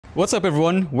What's up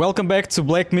everyone, welcome back to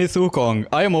Black Myth Wukong.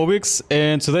 I am obiyx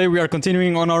and today we are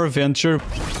continuing on our adventure.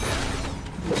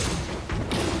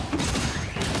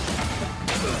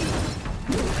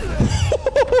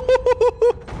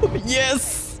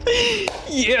 Yes!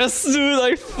 Yes dude,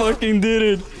 I fucking did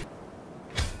it!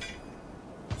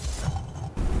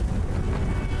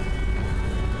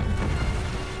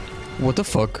 What the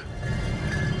fuck?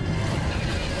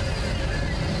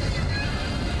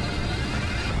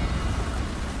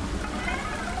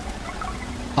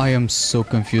 I am so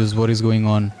confused. What is going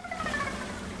on?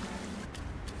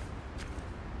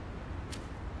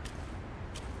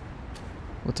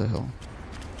 What the hell?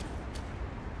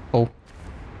 Oh.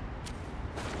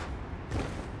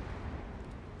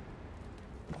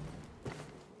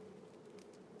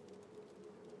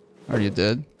 Are you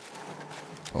dead?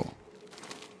 Oh.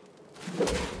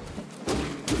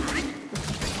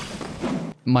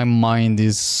 My mind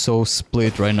is so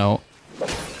split right now.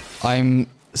 I'm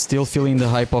still feeling the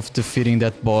hype of defeating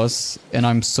that boss, and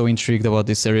I'm so intrigued about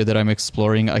this area that I'm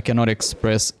exploring. I cannot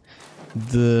express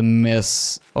the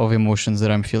mess of emotions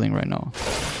that I'm feeling right now.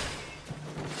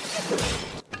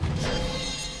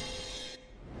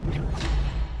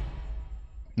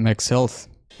 Max health.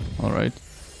 Alright.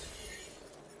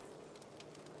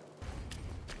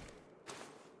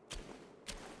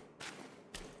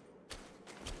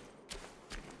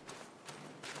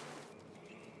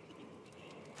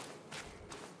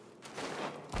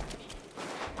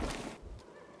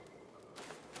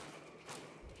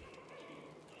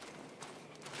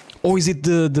 Oh, is it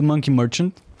the monkey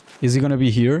merchant? Is he gonna be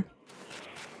here?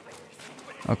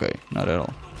 Okay, not at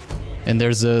all. And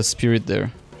there's a spirit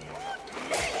there.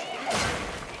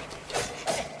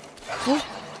 Oh.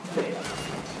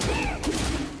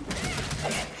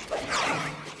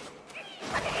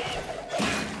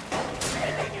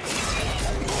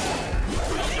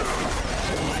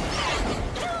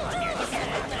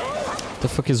 The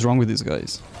fuck is wrong with these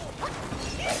guys?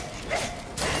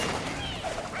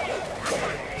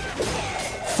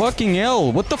 Fucking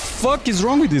hell, what the fuck is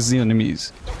wrong with these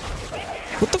enemies?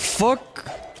 What the fuck?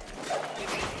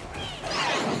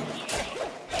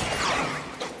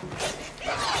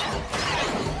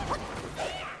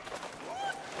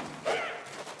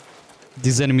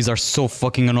 These enemies are so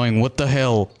fucking annoying, what the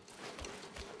hell?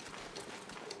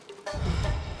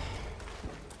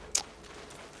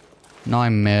 Now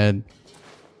I'm mad.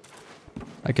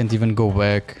 I can't even go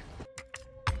back.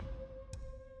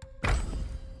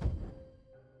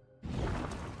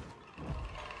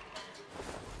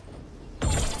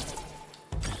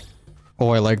 Oh,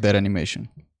 I like that animation.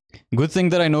 Good thing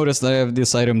that I noticed I have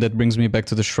this item that brings me back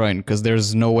to the shrine, because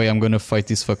there's no way I'm gonna fight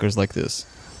these fuckers like this.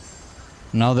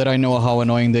 Now that I know how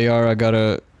annoying they are, I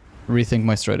gotta rethink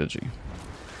my strategy.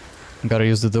 Gotta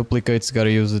use the duplicates, gotta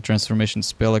use the transformation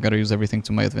spell, I gotta use everything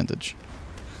to my advantage.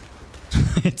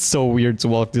 It's so weird to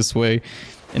walk this way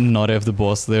and not have the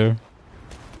boss there.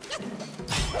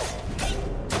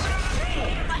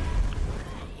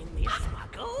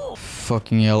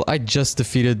 Fucking hell, I just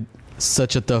defeated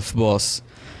such a tough boss.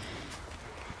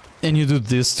 And you do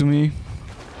this to me?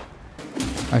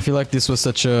 I feel like this was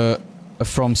such a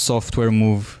From Software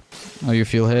move. Now you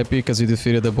feel happy because you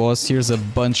defeated the boss? Here's a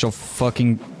bunch of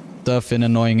fucking tough and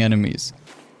annoying enemies.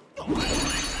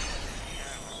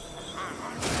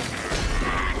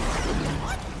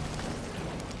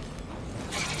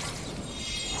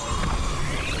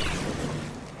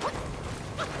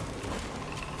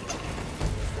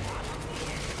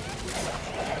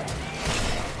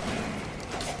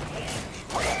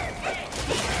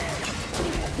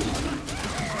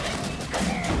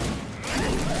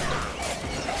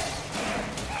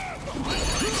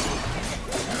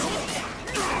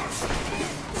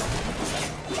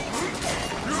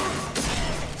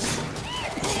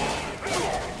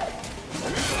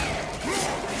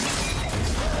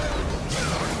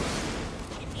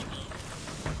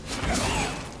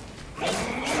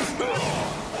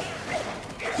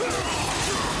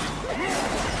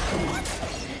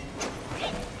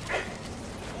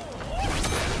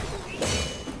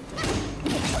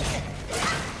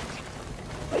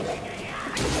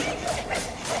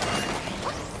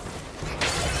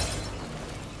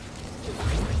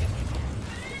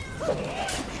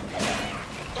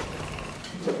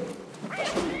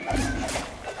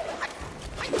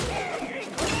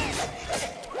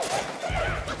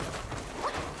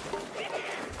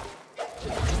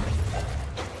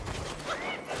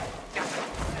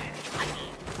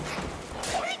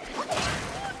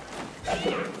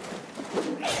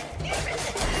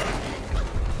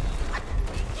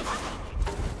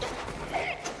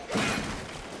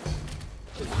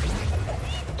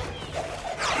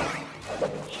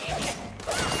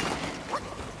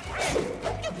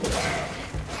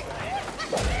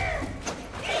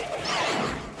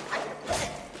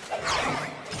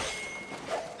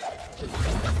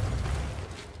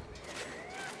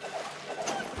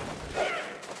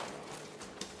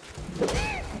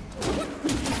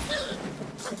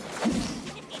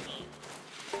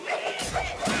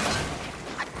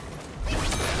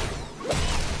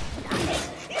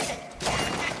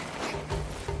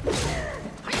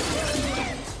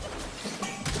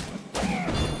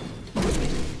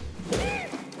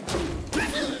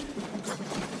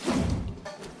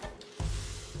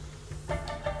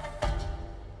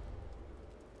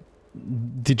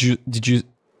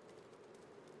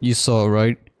 you saw,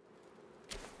 right?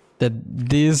 That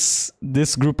this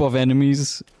group of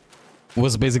enemies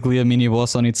was basically a mini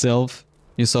boss on itself.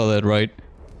 You saw that, right?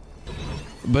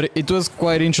 But it was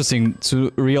quite interesting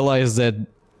to realize that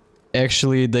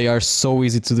actually they are so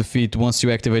easy to defeat once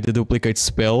you activate the duplicate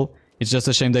spell. It's just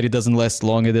a shame that it doesn't last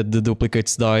long and that the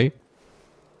duplicates die.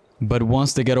 But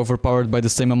once they get overpowered by the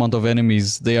same amount of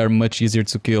enemies, they are much easier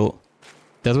to kill.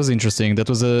 That was interesting. That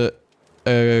was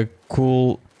a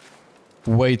cool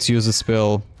way to use a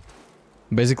spell.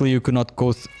 Basically, you could not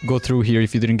go through here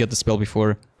if you didn't get the spell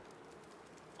before.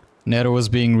 Nero was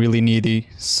being really needy,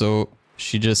 so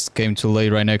she just came to lay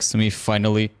right next to me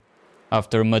finally,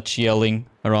 after much yelling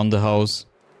around the house.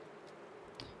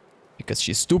 Because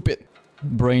she's stupid.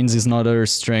 Brains is not her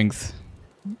strength.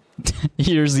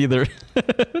 Ears either.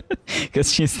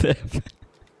 Because she's deaf.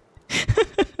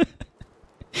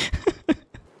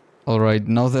 Alright,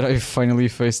 now that I've finally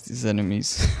faced these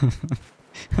enemies.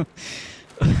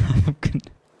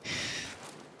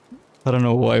 I don't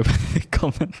know why, but the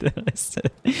comment that I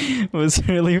said was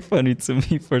really funny to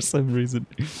me for some reason.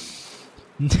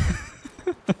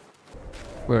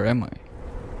 Where am I?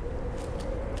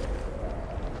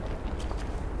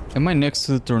 Am I next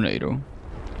to the tornado?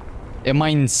 Am I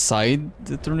inside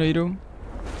the tornado?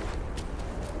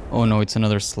 Oh no, it's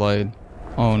another slide.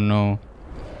 Oh no.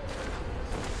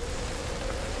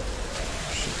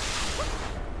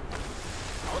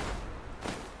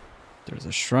 There's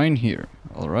a shrine here.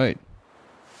 Alright.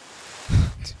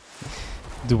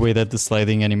 The way that the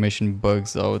sliding animation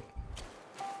bugs out.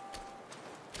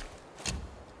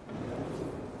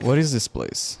 What is this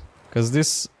place? Because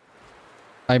this...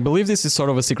 I believe this is sort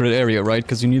of a secret area, right?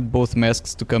 Because you need both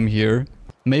masks to come here.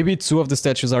 Maybe two of the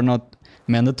statues are not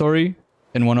mandatory,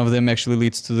 and one of them actually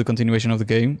leads to the continuation of the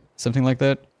game. Something like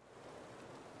that.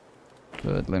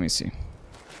 But let me see.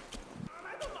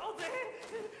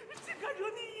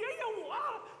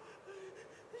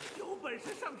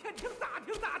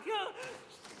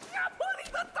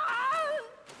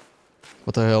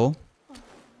 What the hell?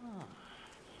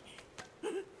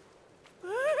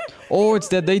 Oh, it's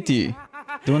that deity!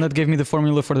 The one that gave me the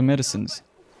formula for the medicines.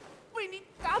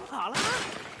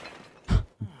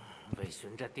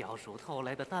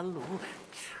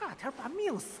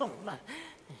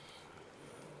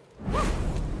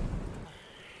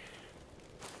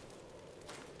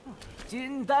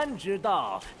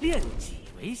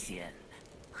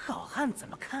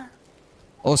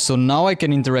 Oh, so now I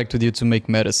can interact with you to make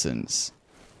medicines.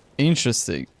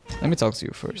 Interesting. Let me talk to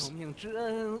you first.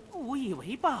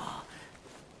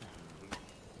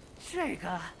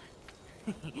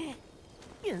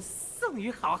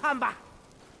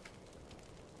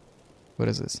 What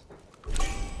is this?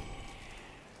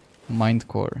 Mind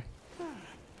core.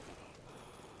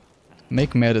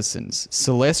 Make medicines.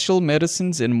 Celestial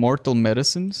medicines and mortal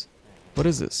medicines? What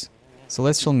is this?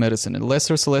 Celestial medicine. A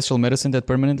lesser celestial medicine that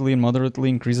permanently and moderately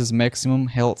increases maximum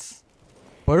health.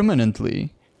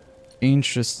 Permanently?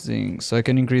 Interesting. So I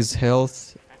can increase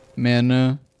health,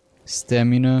 mana,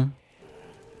 stamina.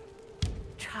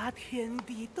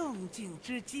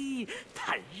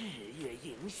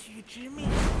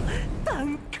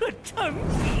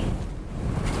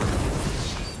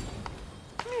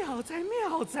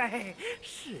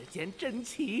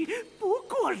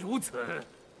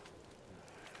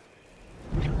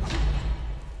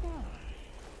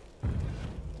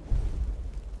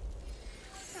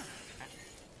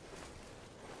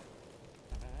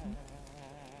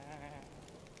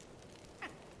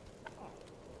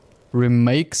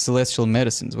 Remake celestial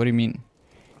medicines. What do you mean?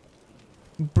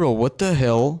 Bro, what the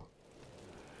hell?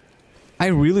 I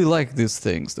really like these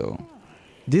things though.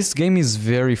 This game is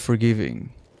very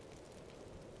forgiving.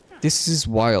 This is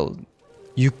wild.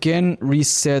 You can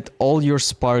reset all your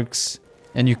sparks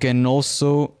and you can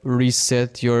also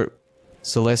reset your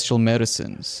celestial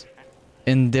medicines.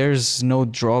 And there's no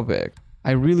drawback.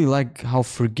 I really like how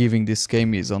forgiving this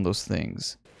game is on those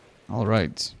things.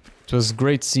 Alright. It was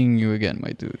great seeing you again,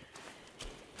 my dude.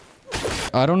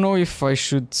 I don't know if I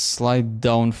should slide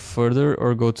down further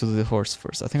or go to the horse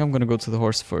first. I think I'm gonna go to the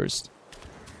horse first.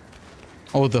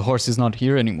 Oh, the horse is not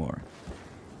here anymore.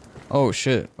 Oh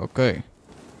shit, okay.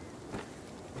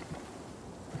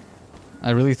 I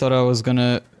really thought I was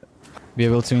gonna be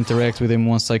able to interact with him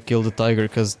once I killed the tiger,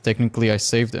 because technically I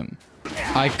saved him.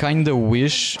 I kinda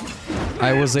wish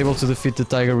I was able to defeat the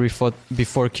tiger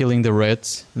before killing the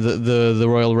rats. The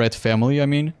royal rat family, I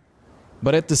mean.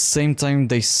 But at the same time,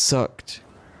 they sucked.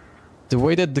 The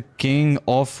way that the king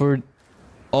offered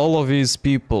all of his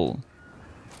people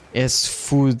as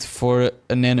food for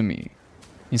an enemy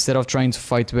instead of trying to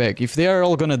fight back. If they are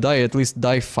all gonna die, at least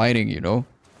die fighting, you know?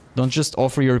 Don't just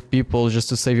offer your people just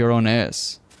to save your own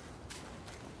ass.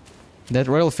 That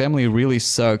royal family really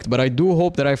sucked, but I do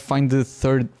hope that I find the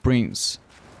third prince.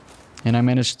 And I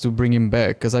managed to bring him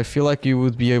back, because I feel like you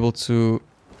would be able to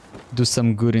do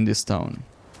some good in this town.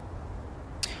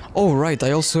 Oh right,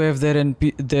 I also have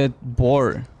that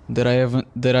boar that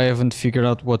I haven't figured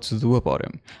out what to do about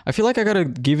him. I feel like I gotta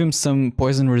give him some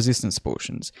poison resistance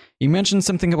potions. He mentioned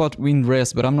something about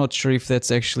Windrest, but I'm not sure if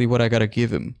that's actually what I gotta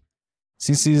give him.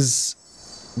 Since he's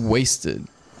wasted,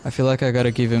 I feel like I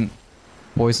gotta give him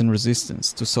poison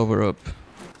resistance to sober up.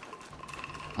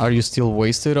 Are you still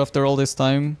wasted after all this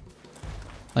time?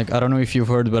 Like, I don't know if you've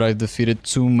heard, but I've defeated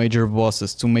 2 major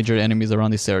bosses, 2 major enemies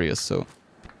around this area, so...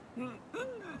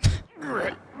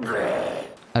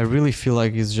 I really feel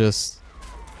like he's just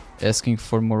asking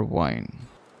for more wine.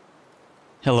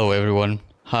 Hello everyone.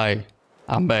 Hi,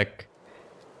 I'm back.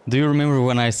 Do you remember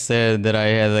when I said that I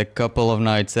had a couple of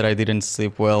nights that I didn't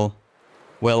sleep well?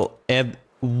 Well, add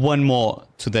one more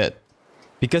to that.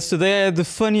 Because today I had the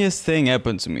funniest thing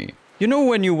happen to me. You know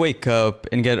when you wake up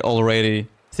and get all ready,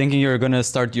 thinking you're gonna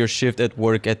start your shift at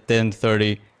work at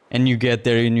 10:30, and you get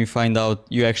there and you find out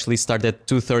you actually start at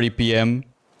 2:30 p.m?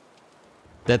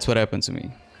 That's what happened to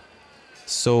me.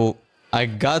 So I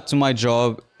got to my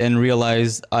job and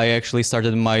realized I actually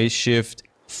started my shift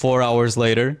 4 hours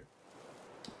later.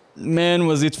 Man,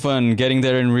 was it fun getting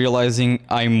there and realizing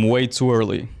I'm way too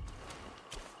early.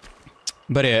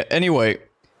 But yeah, anyway.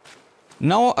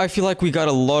 Now I feel like we got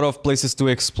a lot of places to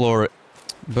explore.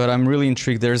 But I'm really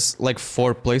intrigued. There's like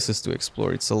 4 places to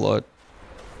explore. It's a lot.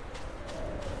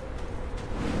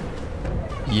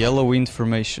 Yellow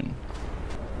information.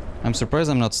 I'm surprised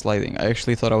I'm not sliding. I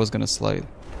actually thought I was gonna slide.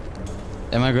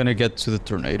 Am I gonna get to the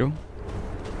tornado?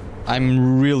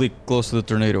 I'm really close to the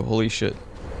tornado. Holy shit.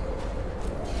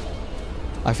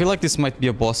 I feel like this might be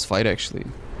a boss fight actually.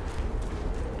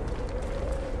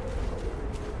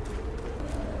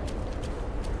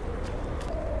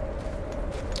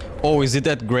 Oh, is it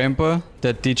that grandpa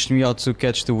that taught me how to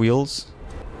catch the wheels?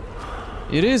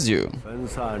 It is you.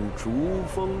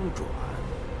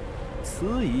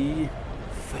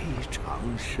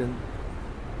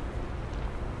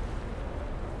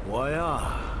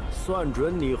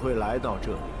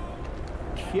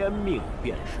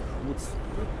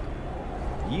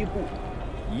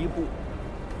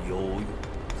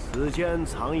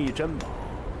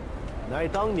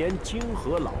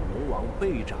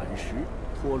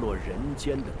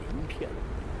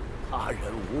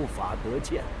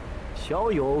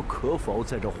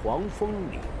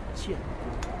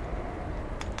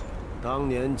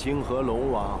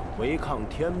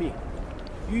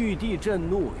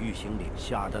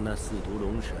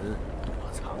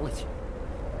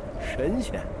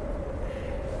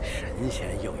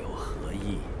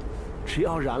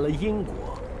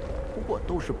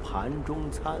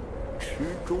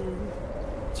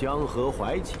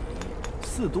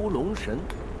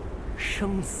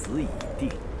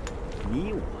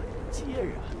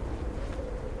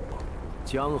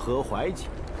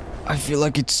 I feel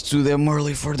like it's too damn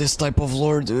early for this type of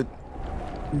lore, dude.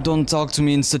 Don't talk to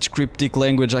me in such cryptic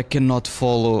language I cannot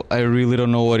follow. I really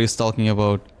don't know what he's talking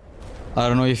about. I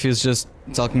don't know if he's just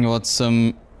talking about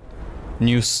some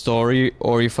new story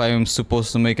or if I am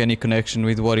supposed to make any connection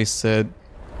with what he said.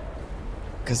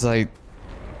 Cause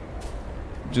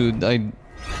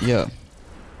yeah.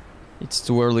 It's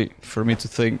too early for me to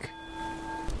think.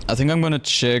 I think I'm gonna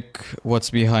check what's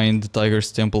behind the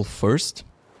Tiger's Temple first.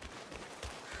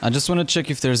 I just want to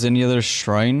check if there's any other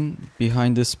shrine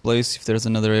behind this place, if there's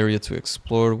another area to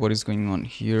explore, what is going on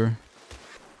here.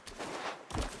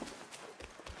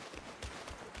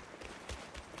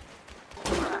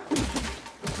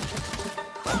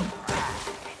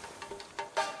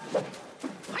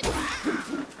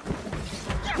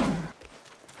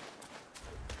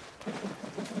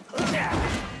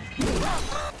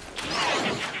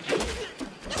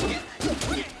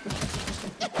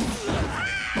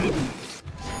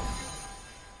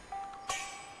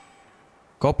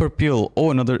 Copper Pill. Oh,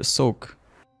 another soak.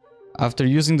 After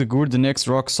using the gourd, the next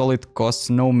rock solid costs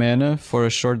no mana for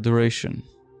a short duration.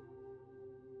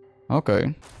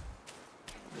 Okay.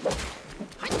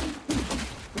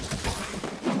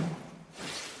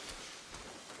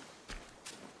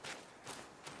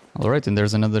 Alright, and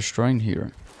there's another shrine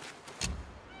here.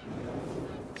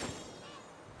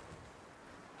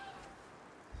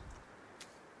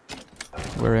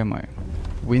 Where am I?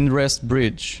 Windrest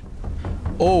Bridge.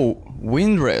 Oh,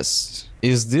 Windrest.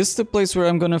 Is this the place where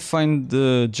I'm gonna find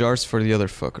the jars for the other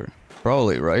fucker?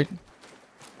 Probably, right?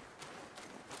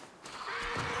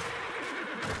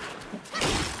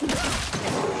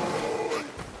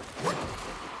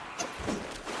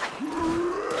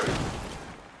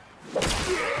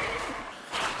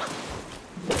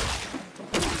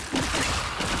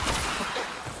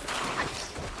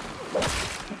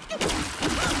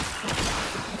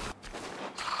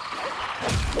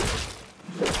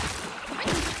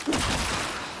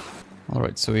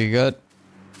 Alright, so we got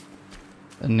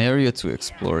an area to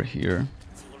explore here.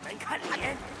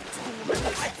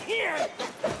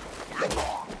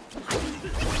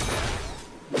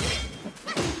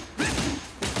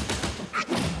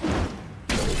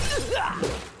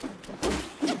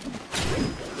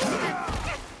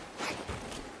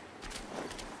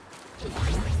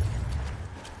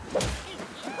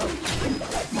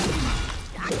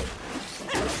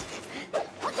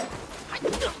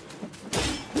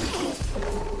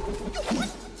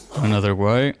 Another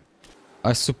way.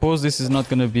 I suppose this is not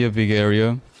gonna be a big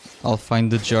area. I'll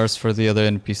find the jars for the other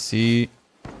NPC.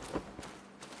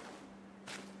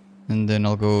 And then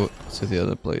I'll go to the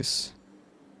other place.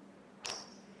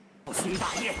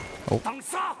 Oh.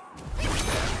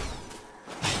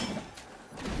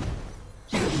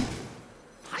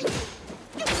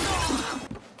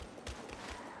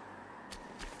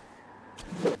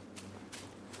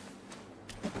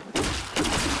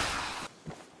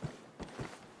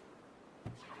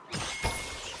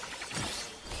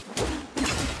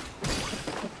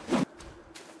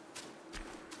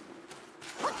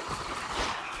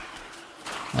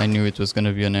 I knew it was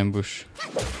gonna be an ambush.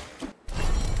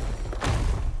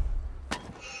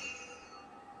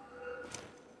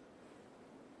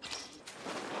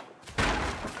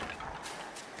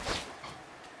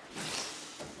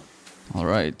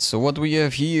 Alright, so what do we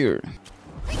have here?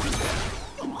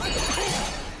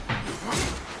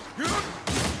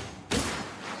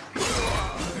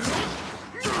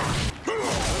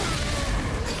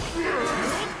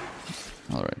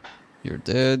 Alright, you're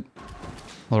dead.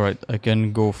 Alright, I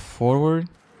can go forward,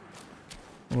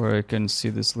 or I can see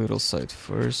this little site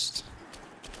first.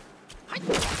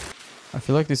 I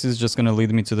feel like this is just gonna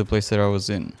lead me to the place that I was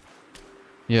in.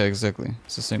 Yeah, exactly.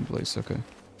 It's the same place, okay.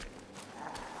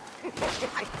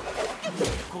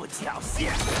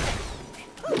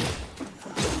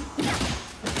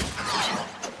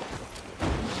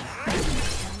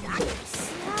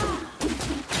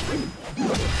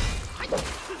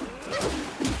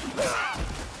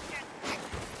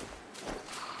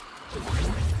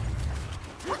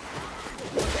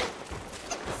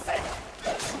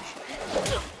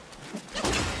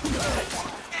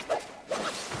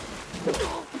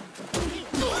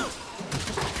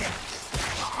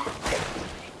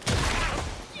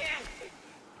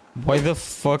 Why the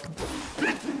fuck?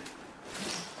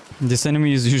 This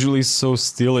enemy is usually so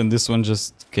still and this one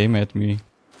just came at me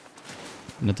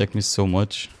and attacked me so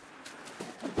much.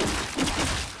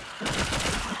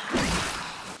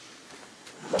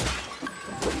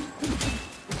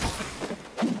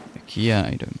 A key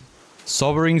item.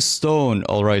 Sobering stone.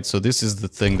 Alright, so this is the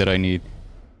thing that I need.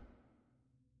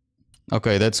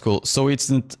 Okay, that's cool. So it's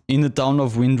in the town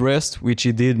of Windrest, which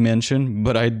he did mention,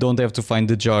 but I don't have to find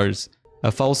the jars.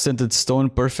 A foul-scented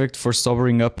stone perfect for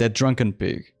sobering up that drunken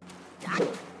pig.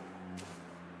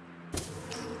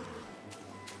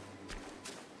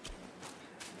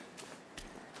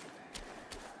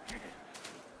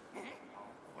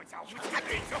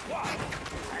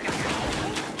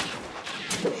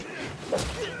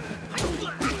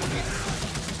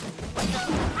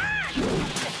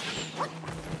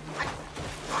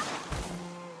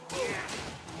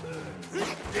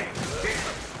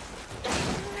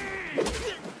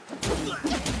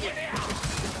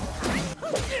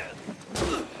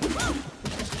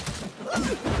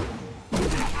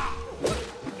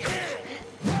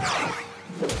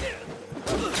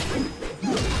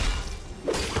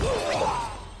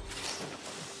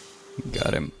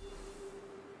 Got him.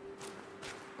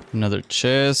 Another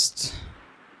chest.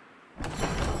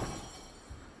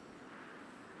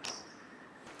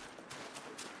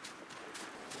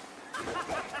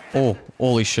 Oh,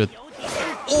 holy shit.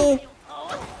 Oh!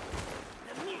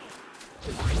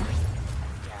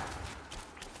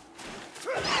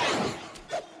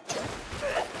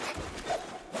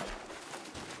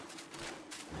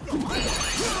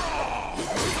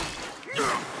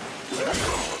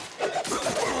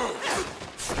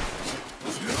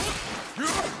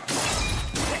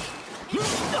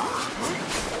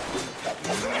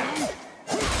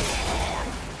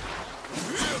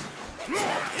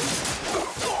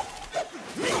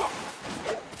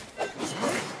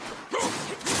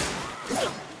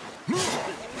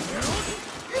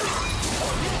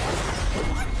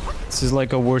 This is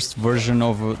like a worse version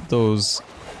of those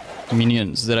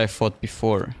minions that I fought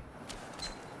before.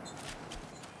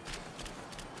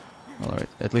 Alright,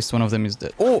 at least one of them is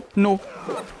dead. Oh, no!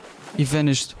 He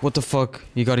vanished. What the fuck?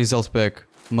 He got his health back.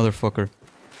 Motherfucker.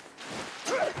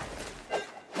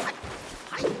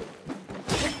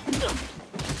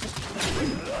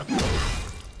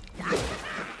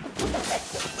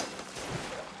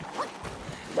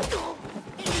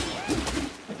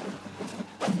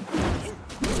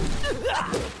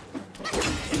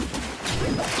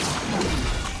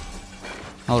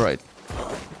 Alright.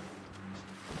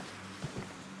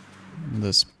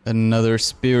 This another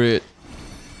spirit.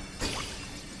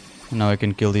 Now I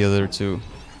can kill the other two.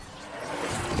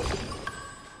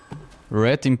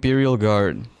 Red Imperial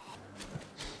Guard.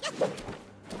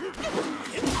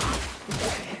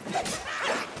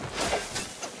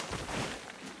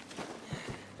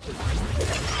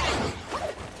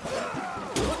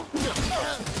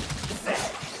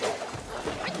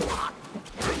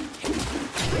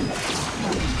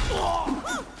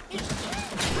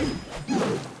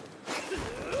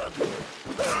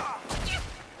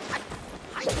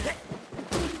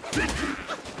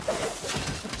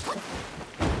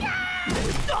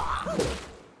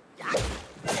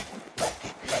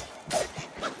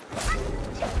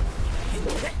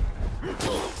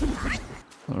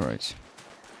 Alright.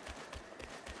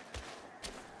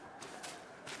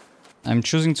 I'm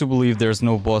choosing to believe there's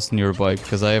no boss nearby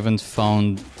because I haven't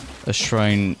found a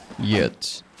shrine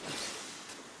yet.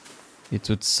 It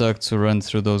would suck to run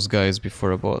through those guys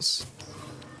before a boss.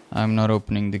 I'm not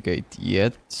opening the gate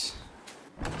yet.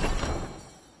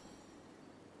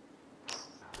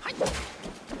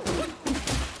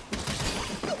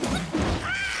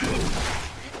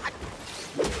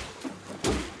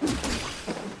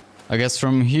 I guess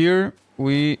from here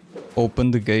we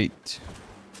open the gate.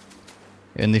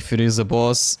 And if it is a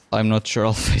boss, I'm not sure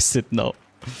I'll face it now.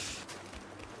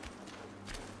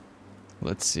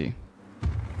 Let's see.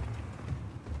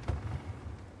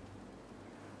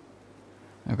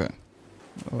 Okay.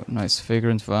 Oh, nice.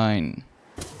 Vagrant Vine.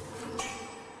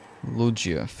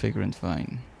 Lugia, Vagrant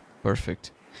Vine.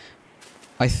 Perfect.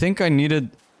 I think I needed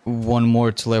one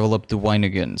more to level up the wine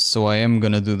again, so I am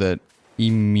gonna do that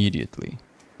immediately.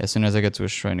 As soon as I get to a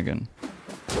shrine again.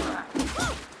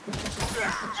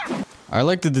 I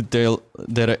like the detail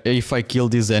that if I kill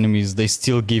these enemies, they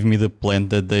still give me the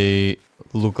plant that they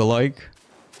look alike.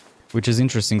 Which is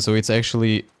interesting, so it's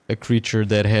actually a creature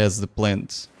that has the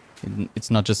plant. It's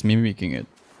not just mimicking it.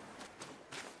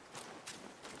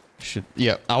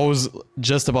 Yeah, I was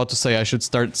just about to say I should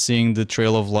start seeing the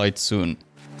Trail of Light soon.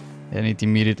 And it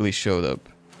immediately showed up.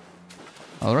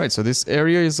 Alright, so this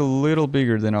area is a little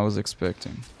bigger than I was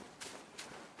expecting.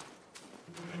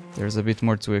 There's a bit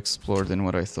more to explore than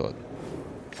what I thought.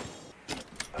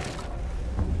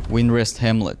 Windrest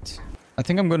Hamlet. I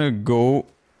think I'm gonna go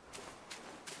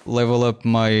level up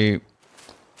my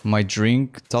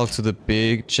drink, talk to the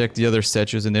pig, check the other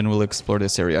statues, and then we'll explore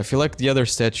this area. I feel like the other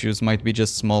statues might be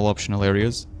just small optional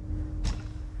areas.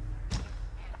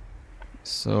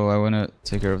 So I wanna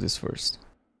take care of this first.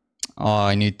 Oh,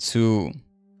 I need 2.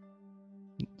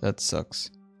 That sucks.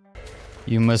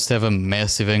 You must have a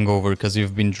massive hangover because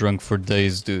you've been drunk for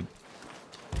days, dude.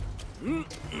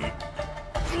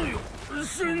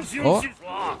 Oh.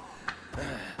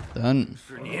 Done.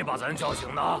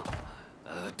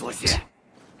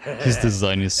 His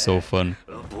design is so fun.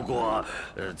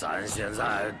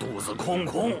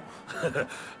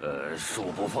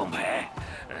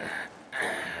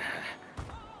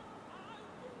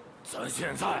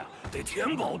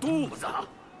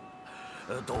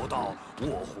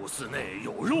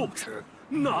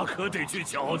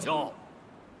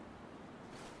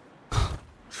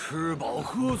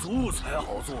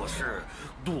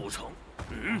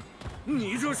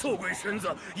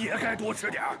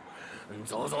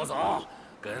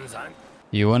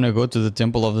 You wanna go to the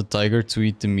Temple of the Tiger to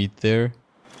eat the meat there?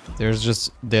 There's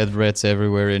just dead rats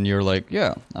everywhere and you're like,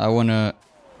 yeah, I wanna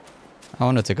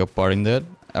take a part in that.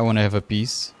 I wanna have a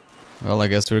piece. Well, I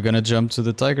guess we're gonna jump to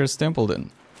the Tiger's Temple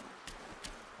then.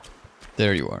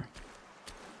 There you are.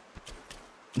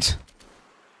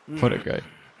 What a guy.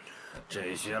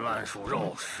 这些烂鼠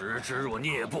肉食之若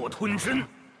啮不吞针，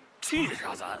气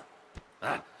杀咱！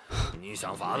哎，你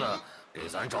想法子给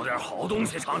咱找点好东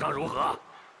西尝尝如何？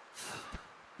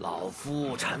老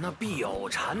夫馋那必偶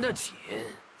馋得紧，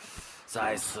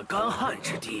在此干旱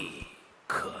之地，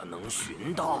可能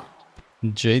寻到。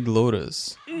Jade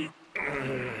Lotus。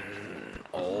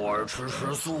偶尔吃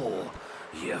素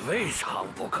也未尝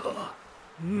不可。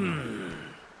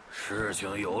事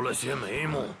情有了些眉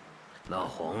目。 那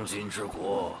黄金之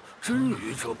国真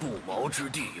与这不毛之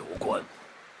地有关。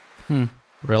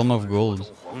Realm of Gold。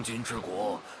黄金之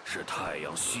国是太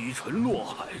阳西沉落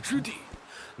海之地，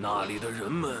那里的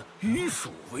人们以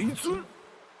鼠为尊。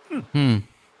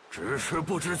只是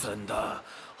不知怎的，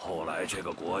后来这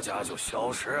个国家就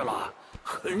消失了，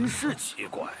很是奇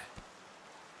怪。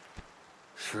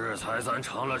适才咱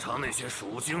尝了尝那些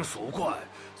鼠精鼠怪，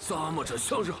咂摸着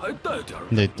像是还带点。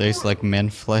They taste like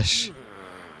man flesh.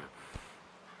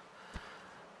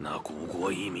 那古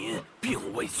国移民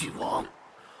并未尽亡，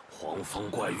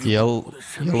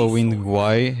 Yellow Wind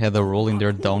Guai had a role in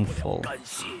their downfall.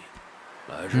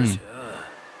 来之前，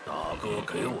大哥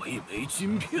给我一枚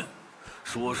金片，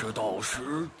说是到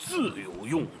时自有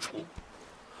用处。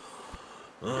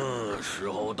时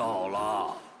候到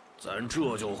了，咱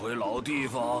这就回老地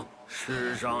方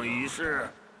试上一试。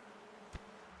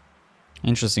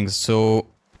Interesting. So,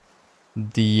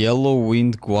 the Yellow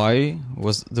Wind Guai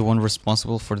was the one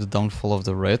responsible for the downfall of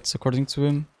the Reds, according to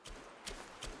him.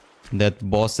 That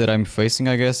boss that I'm facing,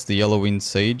 I guess, the Yellow Wind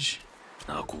Sage.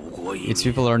 Its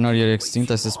people are not yet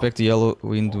extinct. I suspect the Yellow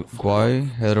Wind Guai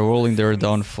had a role in their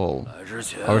downfall.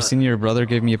 Our senior brother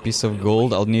gave me a piece of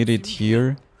gold. I'll need it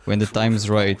here when the time is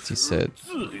right, he said.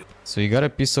 So he got a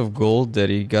piece of gold that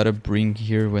he gotta bring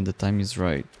here when the time is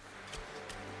right.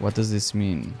 What does this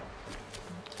mean?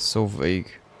 So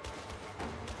vague.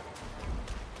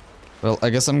 Well, I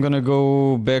guess I'm gonna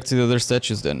go back to the other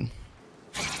statues then.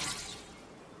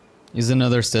 Is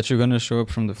another statue gonna show up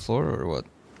from the floor or what?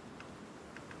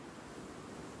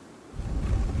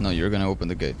 No, you're gonna open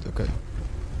the gate, okay.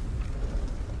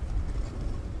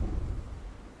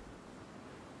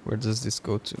 Where does this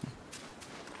go to?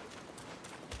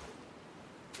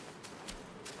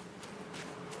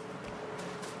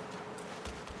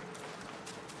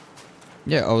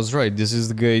 Yeah, I was right, this is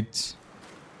the gate.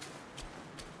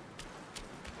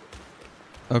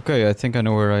 Okay, I think I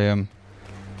know where I am.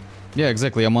 Yeah,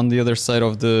 exactly, I'm on the other side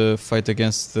of the fight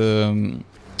against the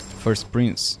first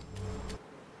prince.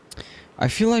 I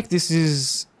feel like this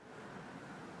is...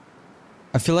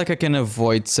 I feel like I can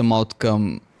avoid some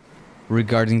outcome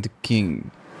regarding the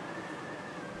king.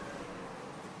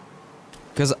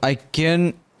 Because I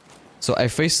can... So I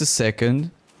face the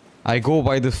second, I go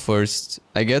by the first,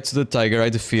 I get to the tiger, I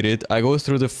defeat it, I go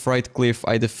through the fright cliff,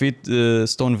 I defeat the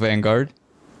stone vanguard,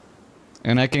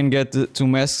 and I can get the 2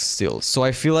 masks still. So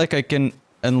I feel like I can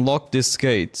unlock this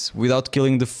gate without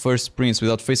killing the first prince,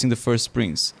 without facing the first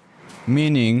prince.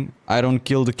 Meaning, I don't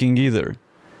kill the king either.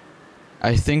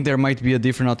 I think there might be a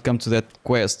different outcome to that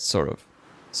quest, sort of.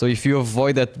 So if you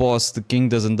avoid that boss, the king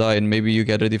doesn't die and maybe you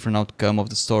get a different outcome of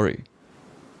the story.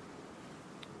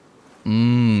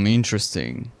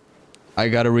 Interesting. I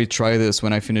gotta retry this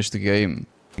when I finish the game.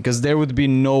 Because there would be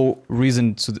no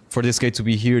reason for this gate to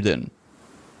be here then.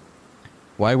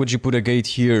 Why would you put a gate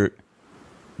here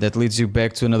that leads you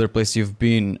back to another place you've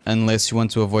been unless you want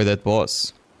to avoid that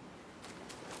boss?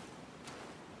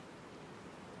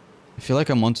 I feel like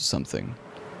I'm onto something.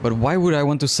 But why would I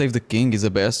want to save the king? He's a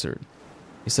bastard.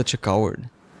 He's such a coward.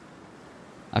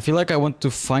 I feel like I want to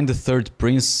find the third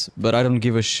prince, but I don't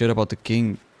give a shit about the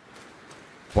king.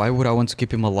 Why would I want to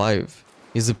keep him alive?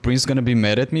 Is the prince gonna be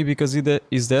mad at me because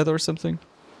he's dead or something?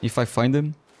 If I find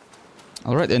him?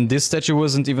 Alright, and this statue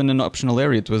wasn't even an optional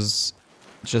area, it was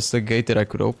just a gate that I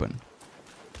could open.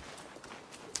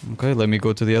 Okay, let me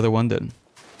go to the other one then.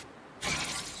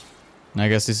 I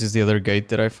guess this is the other gate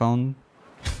that I found.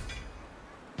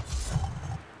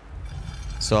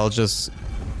 So I'll just...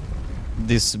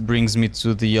 This brings me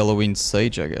to the Yellow Wind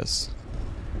Sage, I guess.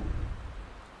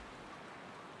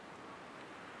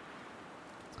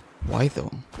 Why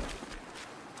though?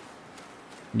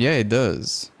 Yeah, it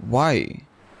does. Why?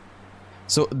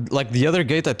 So, like the other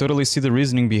gate, I totally see the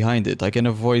reasoning behind it. I can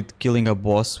avoid killing a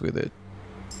boss with it.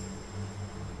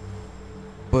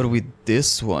 But with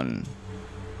this one...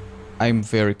 I'm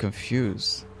very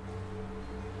confused.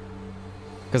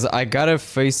 Because I gotta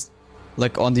face...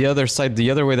 Like on the other side,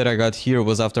 the other way that I got here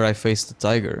was after I faced the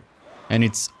tiger. And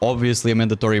it's obviously a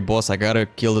mandatory boss. I gotta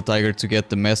kill the tiger to get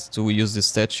the mask to use this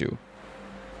statue.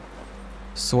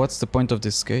 So what's the point of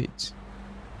this gate?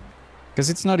 Because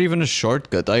it's not even a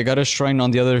shortcut. I got a shrine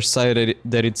on the other side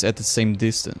that it's at the same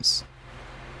distance.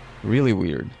 Really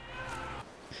weird.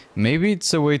 Maybe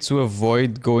it's a way to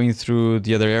avoid going through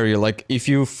the other area. Like if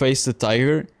you face the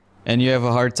tiger and you have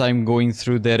a hard time going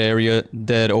through that area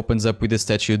that opens up with the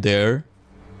statue there,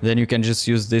 then you can just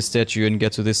use this statue and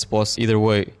get to this boss either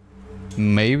way.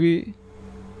 Maybe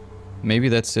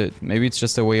that's it. Maybe it's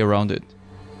just a way around it.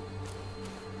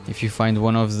 If you find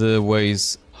one of the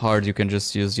ways hard, you can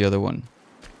just use the other one.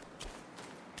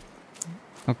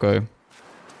 Okay.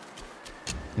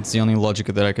 It's the only logic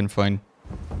that I can find.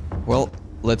 Well,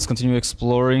 let's continue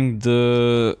exploring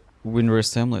the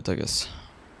Windrest Hamlet, I guess.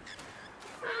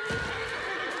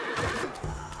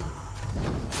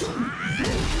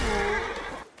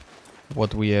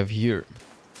 What we have here.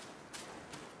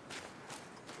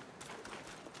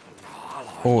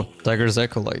 Oh, Tiger's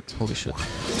Acolyte. Holy shit.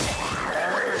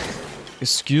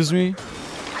 Excuse me?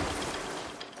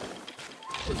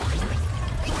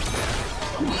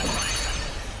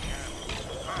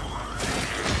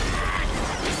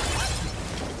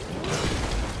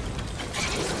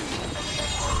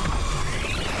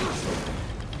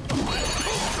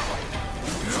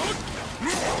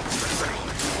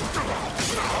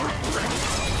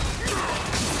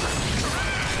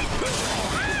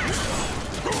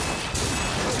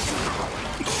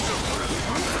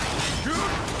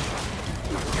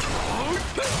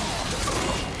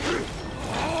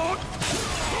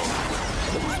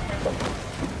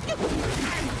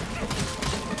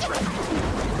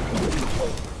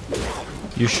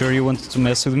 You sure you wanted to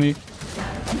mess with me?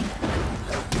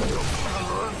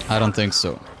 I don't think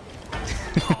so.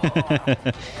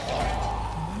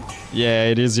 Yeah,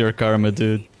 it is your karma,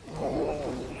 dude.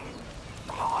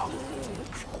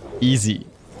 Easy.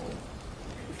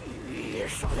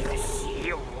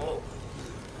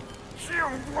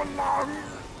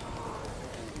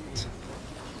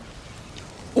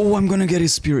 Oh, I'm gonna get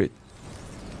his spirit.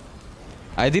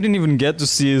 I didn't even get to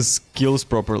see his skills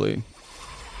properly.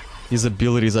 His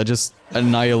abilities, I just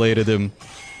annihilated him.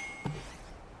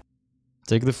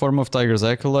 Take the form of Tiger's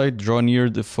Acolyte, draw near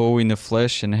the foe in a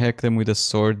flash and hack them with a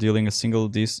sword, dealing a single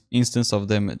instance of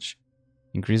damage.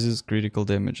 Increases critical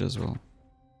damage as well.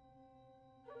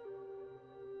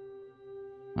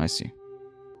 I see.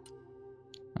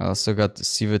 I also got the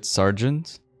Civet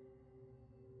Sergeant.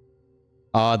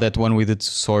 Ah, that one with the 2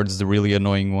 swords, the really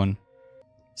annoying one.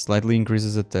 Slightly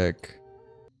increases attack.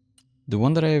 The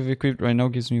one that I have equipped right now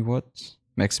gives me what?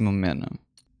 Maximum mana.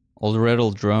 Old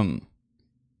rattle drum.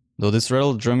 Though this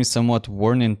rattle drum is somewhat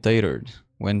worn and tattered,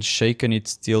 when shaken it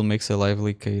still makes a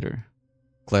lively clatter.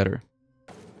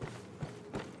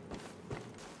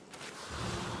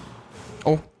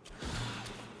 Oh!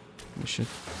 Oh shit.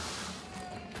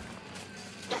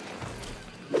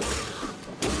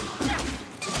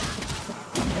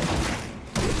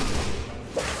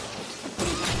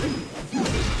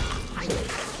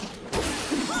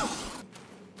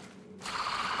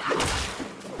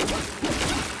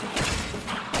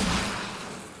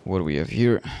 What do we have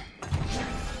here?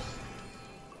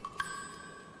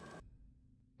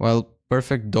 While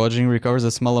perfect dodging recovers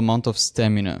a small amount of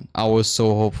stamina. I was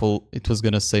so hopeful it was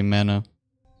gonna say mana.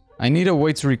 I need a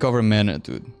way to recover mana,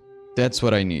 dude. That's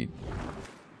what I need.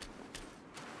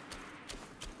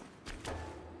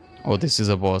 Oh, this is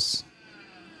a boss.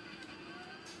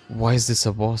 Why is this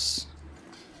a boss?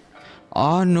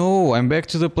 Ah, no, I'm back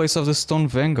to the place of the Stone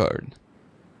Vanguard.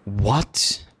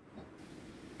 What?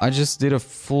 I just did a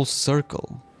full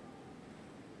circle.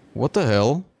 What the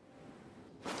hell?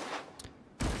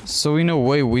 So in a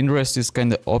way, Windrest is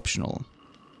kinda optional.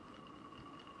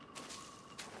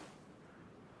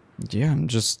 Yeah, I'm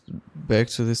just back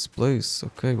to this place.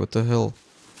 Okay, what the hell?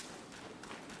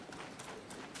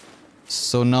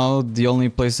 So now the only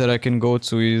place that I can go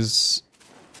to is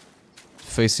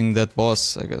facing that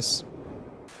boss, I guess.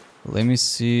 Let me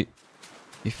see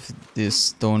if this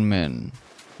stone man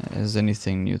has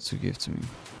anything new to give to me.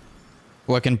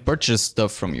 Oh, I can purchase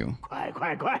stuff from you.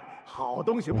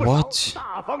 What?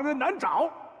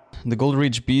 The Gold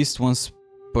Ridge Beast once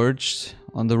perched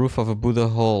on the roof of a Buddha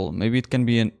hall. Maybe it can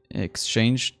be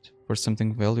exchanged for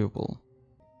something valuable.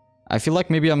 I feel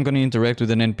like maybe I'm gonna interact with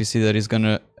an NPC that is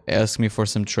gonna ask me for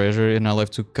some treasure and I'll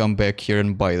have to come back here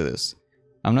and buy this.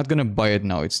 I'm not gonna buy it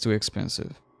now, it's too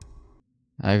expensive.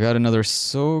 I got another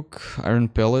soak, iron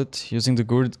pellet. Using the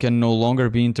gourd can no longer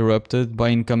be interrupted by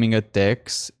incoming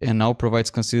attacks and now provides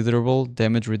considerable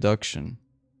damage reduction.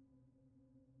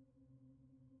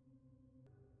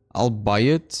 I'll buy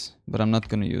it, but I'm not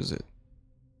gonna use it.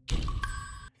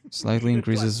 Slightly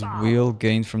increases will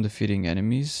gained from defeating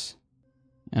enemies.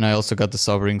 And I also got the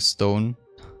Sovereign Stone.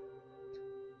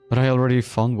 But I already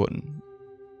found one.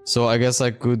 So I guess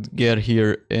I could get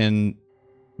here and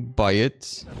buy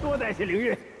it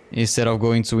instead of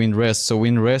going to Windrest. So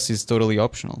Windrest is totally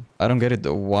optional. I don't get it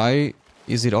though. Why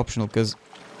is it optional? Because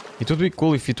it would be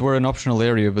cool if it were an optional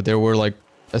area, but there were like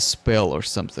a spell or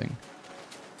something.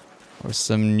 Or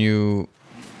some new,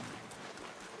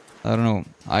 I don't know,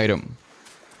 item.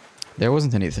 There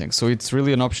wasn't anything. So it's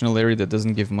really an optional area that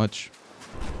doesn't give much.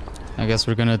 I guess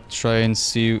we're gonna try and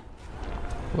see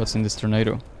what's in this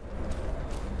tornado.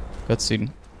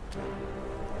 Cutscene.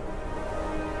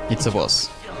 It's a boss.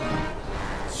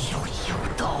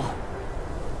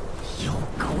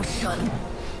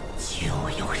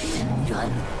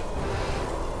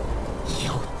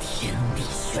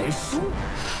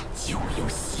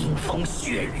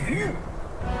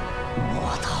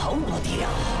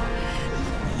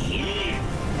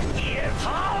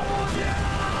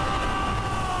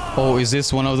 Oh, is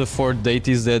this one of the 4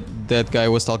 deities that that guy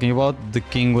was talking about? The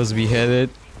king was beheaded.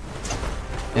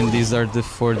 And these are the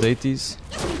 4 deities?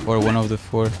 Or one of the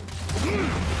 4?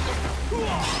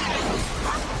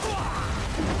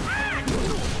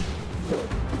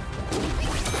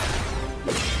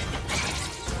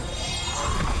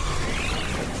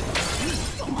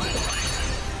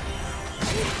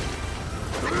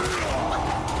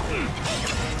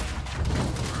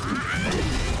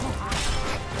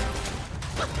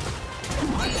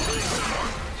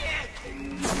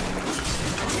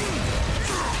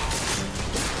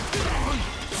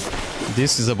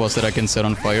 This is a boss that I can set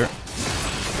on fire.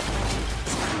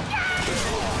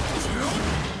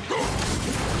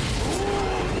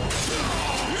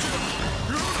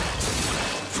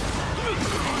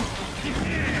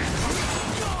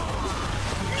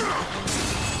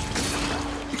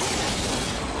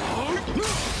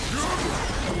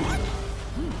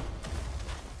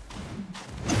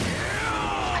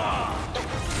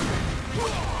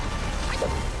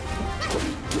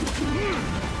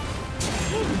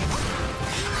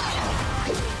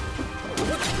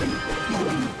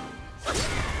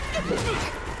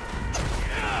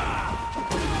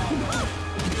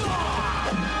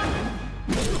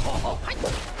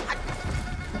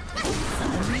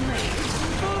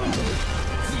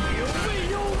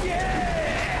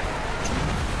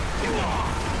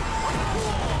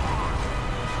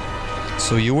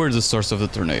 So you were the source of the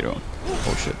tornado.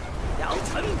 Oh shit.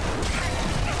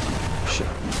 Shit.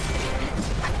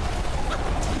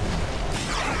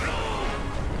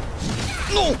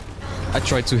 No! I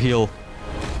tried to heal.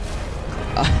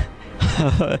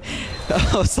 I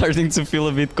was starting to feel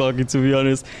a bit cocky, to be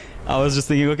honest. I was just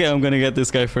thinking, okay, I'm gonna get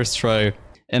this guy first try.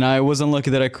 And I was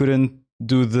unlucky that I couldn't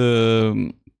do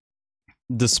the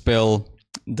spell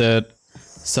that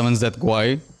summons that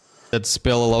guy. That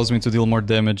spell allows me to deal more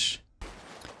damage.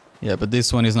 Yeah, but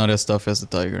this one is not as tough as the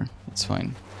tiger. It's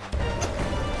fine.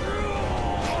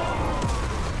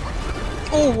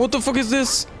 Oh, what the fuck is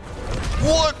this?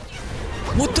 What?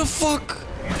 What the fuck?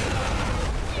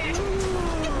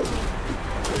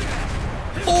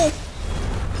 Oh!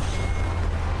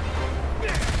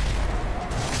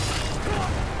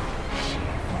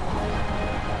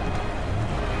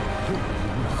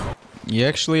 He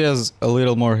actually has a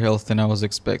little more health than I was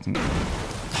expecting.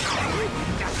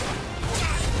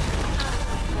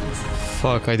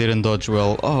 Fuck, I didn't dodge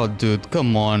well. Oh, dude,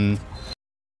 come on.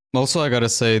 Also, I gotta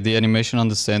say, the animation on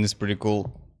the sand is pretty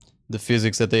cool. The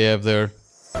physics that they have there.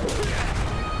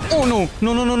 Oh no!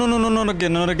 No, no, no, no, no, no, not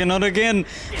again, not again, not again!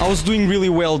 I was doing really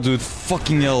well, dude.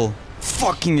 Fucking hell.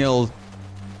 Fucking hell.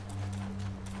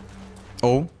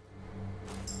 Oh?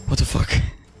 What the fuck?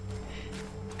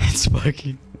 It's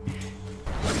fucking...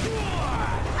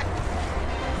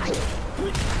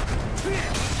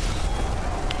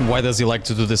 Why does he like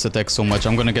to do this attack so much?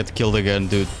 I'm gonna get killed again,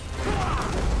 dude.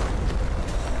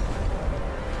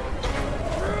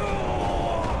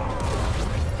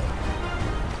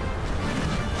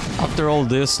 After all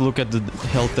this, look at the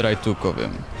health that I took of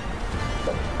him.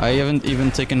 I haven't even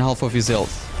taken half of his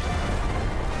health.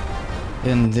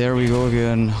 And there we go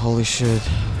again. Holy shit.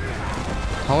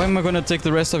 How am I gonna take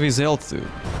the rest of his health, dude?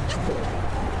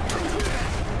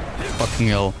 Fucking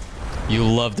hell. You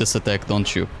love this attack,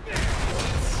 don't you?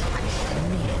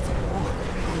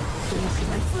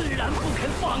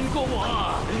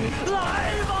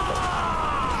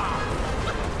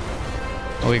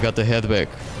 Oh, we got the head back.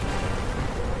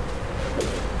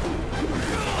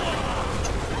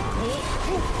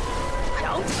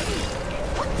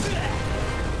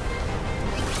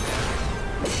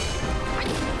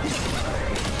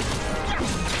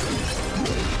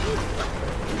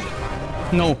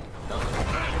 No.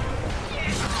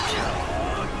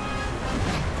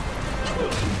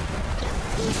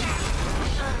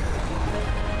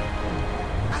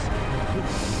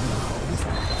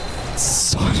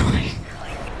 So annoying.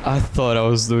 I thought I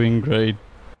was doing great.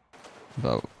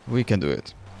 But we can do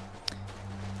it.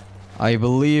 I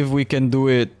believe we can do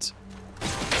it.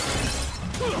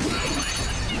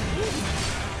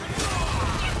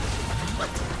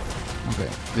 Okay,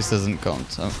 this doesn't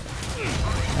count. Okay.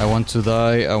 I want to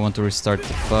die, I want to restart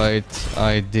the fight.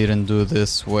 I didn't do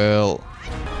this well.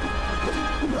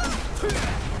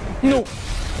 No!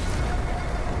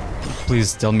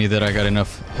 Please tell me that I got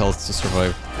enough health to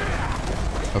survive.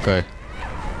 Okay.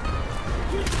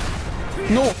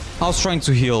 No! I was trying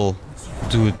to heal.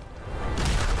 Dude.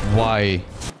 Why?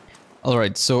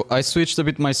 Alright, so I switched a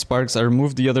bit my sparks. I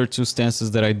removed the other two stances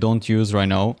that I don't use right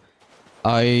now.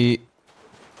 I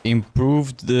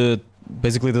improved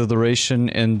basically the duration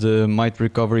and the might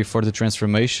recovery for the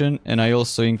transformation, and I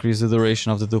also increased the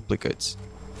duration of the duplicates.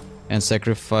 And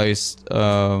sacrificed,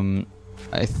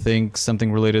 I think,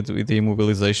 something related with the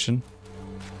immobilization.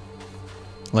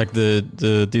 Like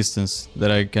the distance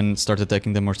that I can start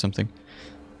attacking them or something.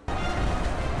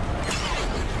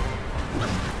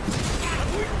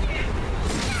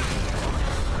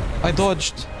 I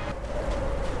dodged.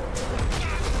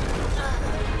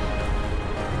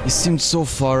 He seemed so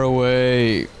far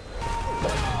away.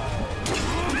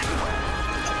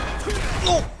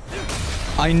 No!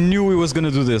 I knew he was gonna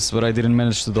do this, but I didn't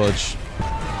manage to dodge.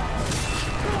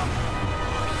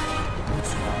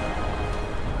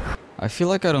 I feel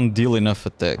like I don't deal enough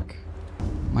attack.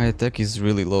 My attack is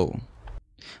really low.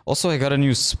 Also, I got a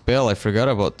new spell. I forgot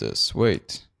about this.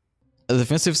 Wait. A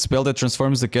defensive spell that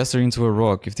transforms the caster into a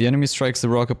rock. If the enemy strikes the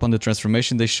rock upon the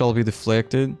transformation, they shall be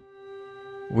deflected,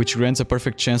 which grants a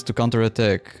perfect chance to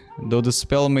counterattack. Though the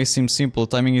spell may seem simple,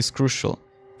 timing is crucial.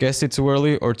 Cast it too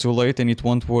early or too late and it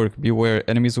won't work. Beware,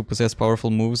 enemies who possess powerful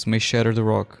moves may shatter the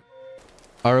rock.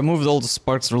 I removed all the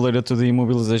sparks related to the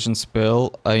immobilization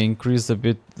spell. I decreased a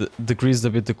bit the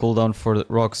cooldown for the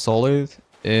rock solid,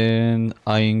 and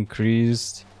I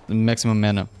increased the maximum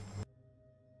mana.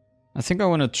 I think I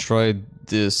want to try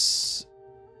this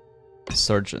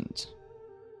Sergeant.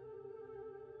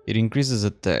 It increases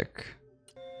attack.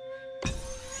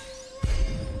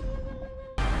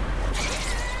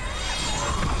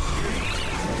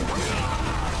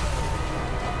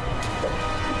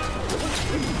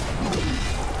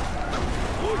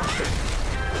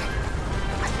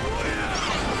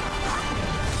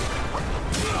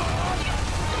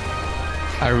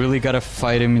 I really gotta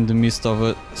fight him in the midst of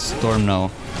a storm now.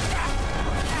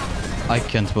 I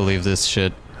can't believe this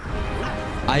shit.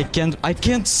 I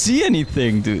can't see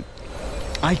anything, dude.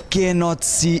 I cannot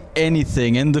see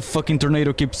anything, and the fucking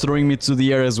tornado keeps throwing me to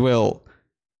the air as well.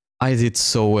 I did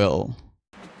so well.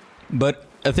 But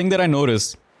a thing that I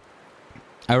noticed,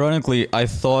 ironically, I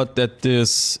thought that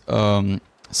this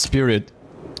spirit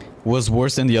was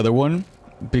worse than the other one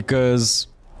because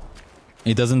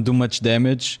it doesn't do much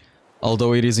damage,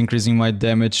 although it is increasing my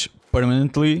damage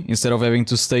permanently instead of having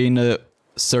to stay in a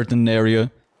certain area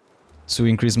to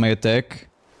increase my attack.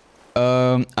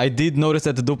 I did notice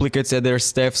that the duplicates had their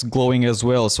staffs glowing as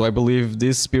well, so I believe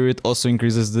this spirit also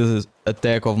increases the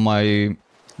attack of my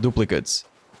duplicates.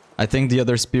 I think the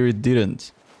other spirit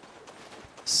didn't.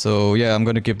 So yeah, I'm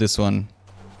gonna keep this one.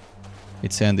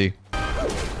 It's handy.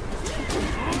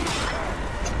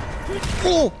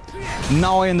 Oh!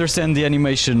 Now I understand the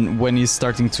animation when he's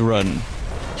starting to run.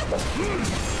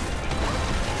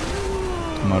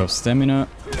 I'm out of stamina.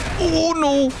 Oh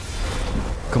no!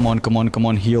 Come on, come on, come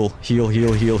on, heal. Heal,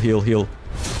 heal, heal, heal, heal.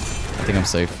 I think I'm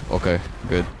safe. Okay,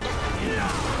 good.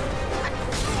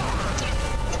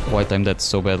 Why timed that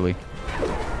so badly?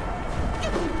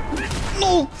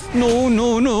 No! No,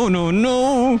 no, no, no,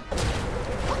 no!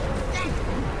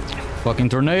 Fucking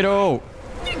tornado!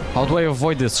 How do I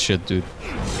avoid this shit, dude?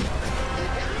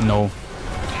 No.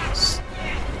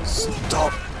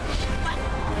 Stop!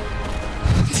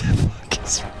 What the fuck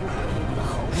is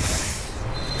wrong?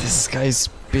 This guy's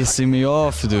pissing me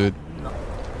off, dude.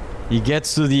 He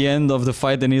gets to the end of the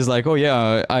fight and he's like, oh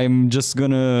yeah, I'm just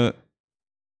gonna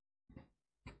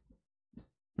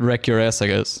wreck your ass, I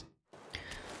guess.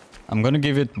 I'm gonna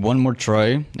give it one more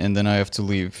try and then I have to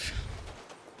leave.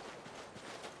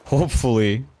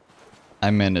 Hopefully,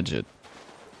 I manage it.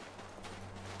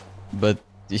 But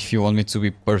if you want me to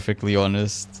be perfectly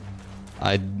honest,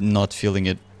 I'm not feeling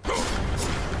it.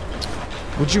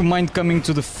 Would you mind coming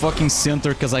to the fucking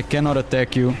center, cause I cannot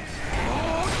attack you?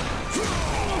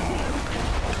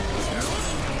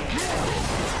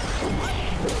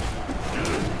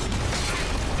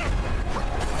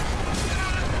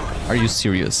 Are you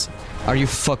serious? Are you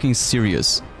fucking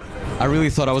serious? I really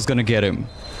thought I was gonna get him.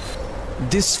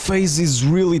 This phase is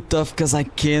really tough cause I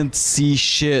can't see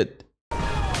shit.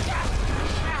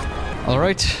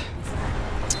 Alright.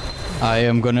 I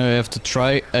am gonna have to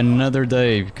try another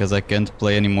day because I can't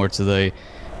play anymore today,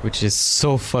 which is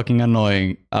so fucking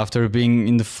annoying after being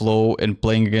in the flow and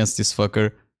playing against this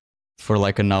fucker for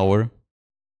like an hour.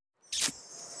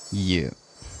 Yeah.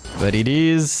 But it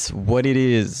is what it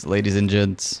is, ladies and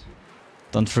gents.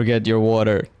 Don't forget your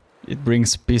water. It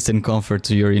brings peace and comfort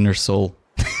to your inner soul.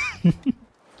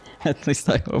 At least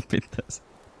I hope it does.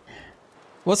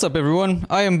 What's up everyone?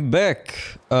 I am back.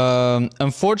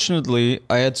 Unfortunately,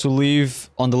 I had to leave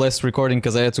on the last recording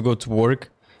because I had to go to work,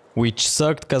 which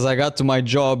sucked because I got to my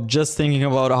job just thinking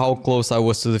about how close I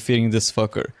was to defeating this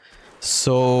fucker.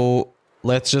 So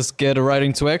let's just get right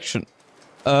into action.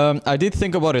 I did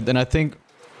think about it and I think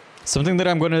something that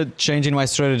I'm gonna change in my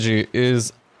strategy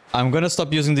is I'm gonna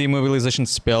stop using the immobilization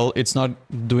spell. It's not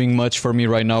doing much for me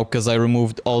right now because I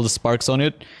removed all the sparks on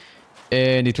it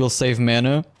and it will save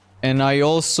mana. And I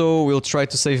also will try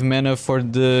to save mana for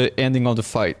the ending of the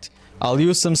fight. I'll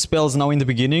use some spells now in the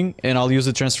beginning and I'll use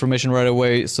the transformation right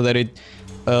away so that it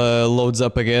loads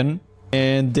up again.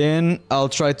 And then I'll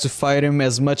try to fight him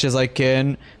as much as I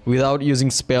can without using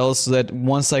spells so that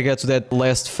once I get to that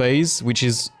last phase, which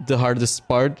is the hardest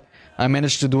part, I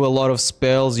managed to do a lot of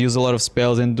spells, use a lot of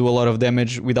spells and do a lot of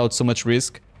damage without so much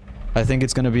risk. I think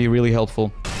it's gonna be really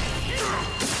helpful.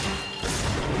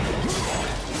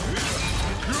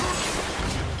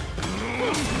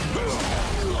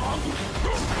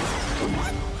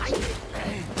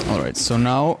 Alright, so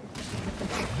now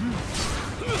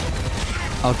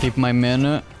I'll keep my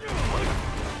mana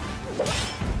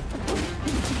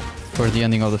for the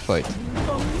ending of the fight.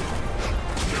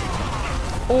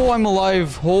 Oh, I'm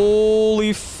alive!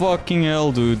 Holy fucking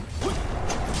hell, dude.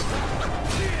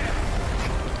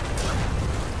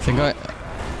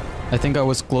 I think I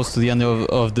was close to the end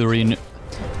of the arena.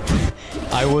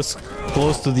 I was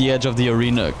close to the edge of the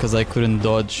arena because I couldn't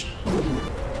dodge.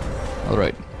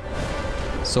 Alright.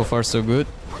 So far so good.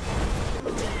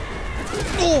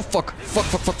 Oh fuck! Fuck,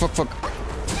 fuck, fuck, fuck, fuck.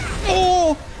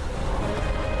 Oh!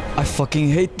 I fucking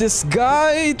hate this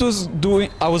guy.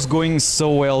 I was going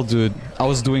so well, dude. I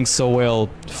was doing so well.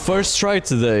 First try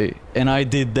today, and I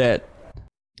did that.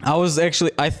 I was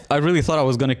actually, I really thought I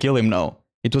was gonna kill him now.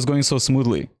 It was going so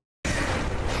smoothly.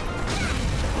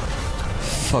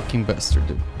 Fucking bastard,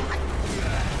 dude.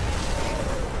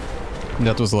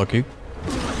 That was lucky.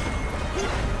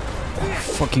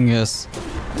 Fucking yes.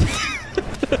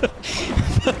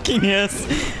 Fucking yes.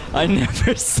 I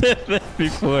never said that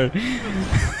before.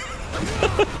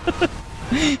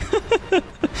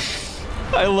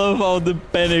 I love how the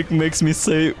panic makes me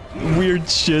say weird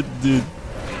shit, dude.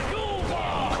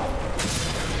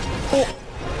 Oh!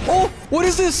 Oh! What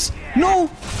is this? No!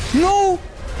 No!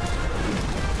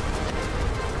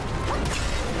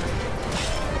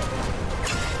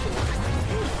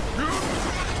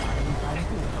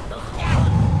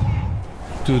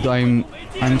 Dude,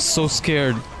 I'm so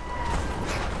scared.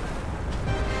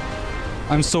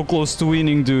 I'm so close to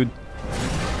winning, dude.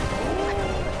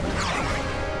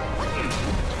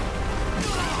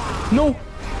 No!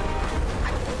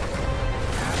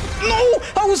 No!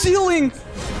 I was healing!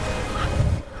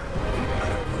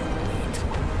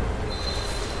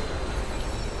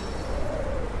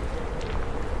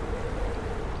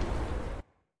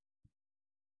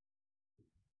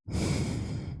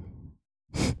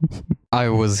 I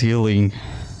was healing.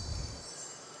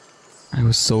 I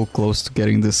was so close to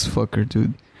getting this fucker,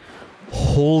 dude.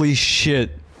 Holy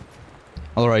shit.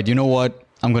 Alright, you know what?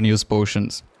 I'm gonna use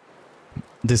potions.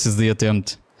 This is the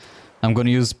attempt. I'm gonna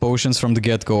use potions from the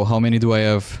get-go. How many do I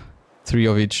have? 3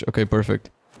 of each. Okay, perfect.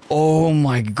 Oh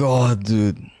my god,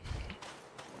 dude.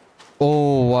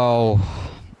 Oh, wow.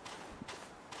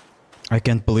 I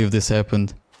can't believe this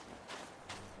happened.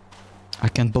 I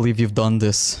can't believe you've done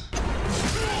this.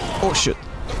 Oh shit.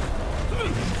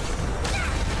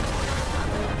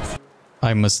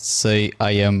 I must say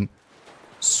I am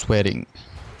sweating.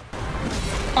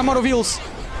 I'm out of heals.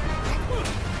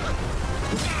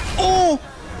 Oh!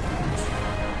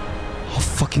 How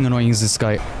fucking annoying is this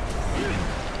guy?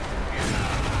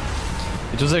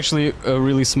 It was actually a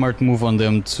really smart move on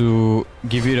them to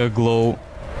give it a glow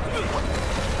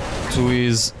to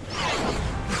his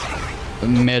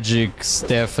magic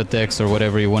staff attacks or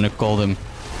whatever you want to call them.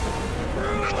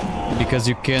 Because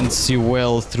you can't see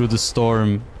well through the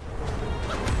storm.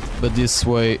 But this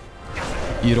way,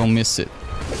 you don't miss it.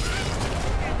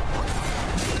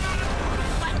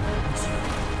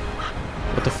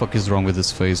 What the fuck is wrong with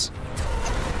this phase?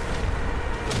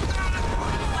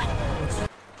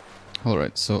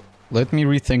 Alright, so let me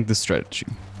rethink the strategy.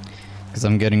 Because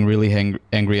I'm getting really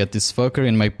angry at this fucker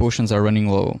and my potions are running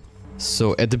low.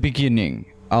 So at the beginning,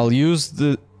 I'll use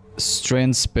the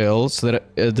strand spell so that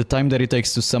at the time that it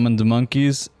takes to summon the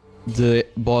monkeys, the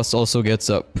boss also gets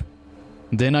up.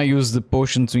 Then I use the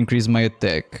potion to increase my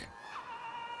attack.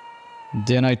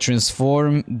 Then I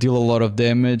transform, deal a lot of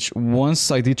damage.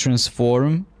 Once I did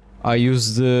transform, I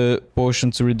use the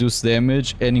potion to reduce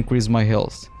damage and increase my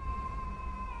health.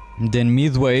 Then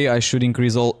midway, I should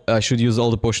use all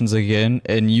the potions again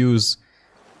and use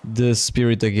the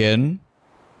spirit again.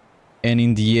 And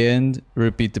in the end,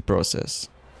 repeat the process.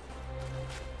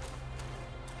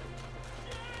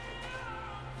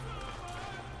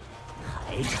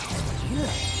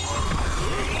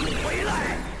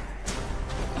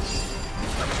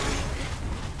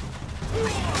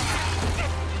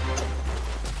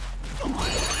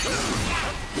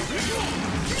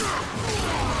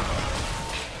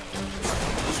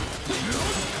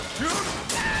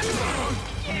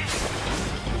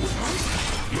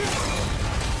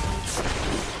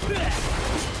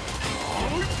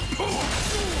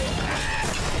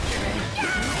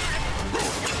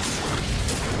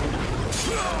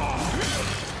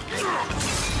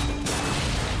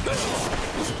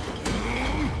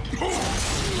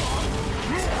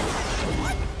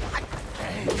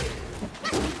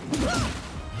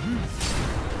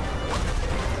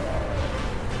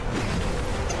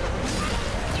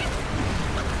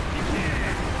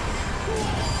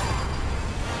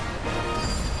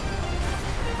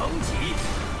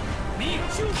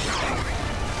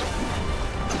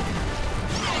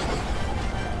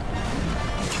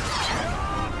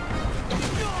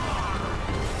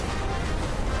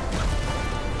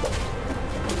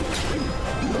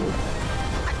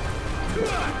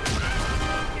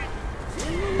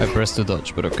 I pressed to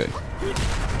dodge, but okay.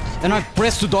 And I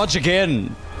pressed to dodge again!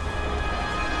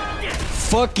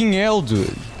 Fucking hell,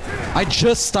 dude. I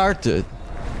just started.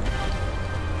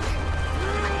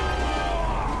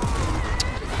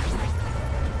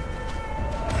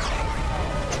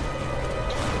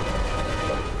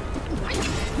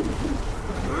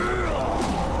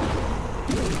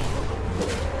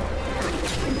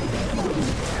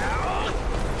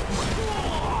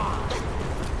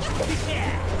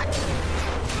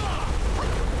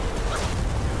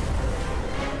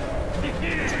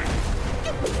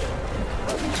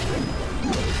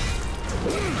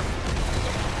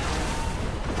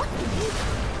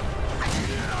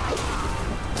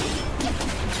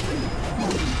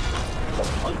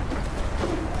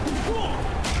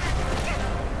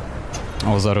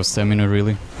 I was out of stamina,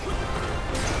 really.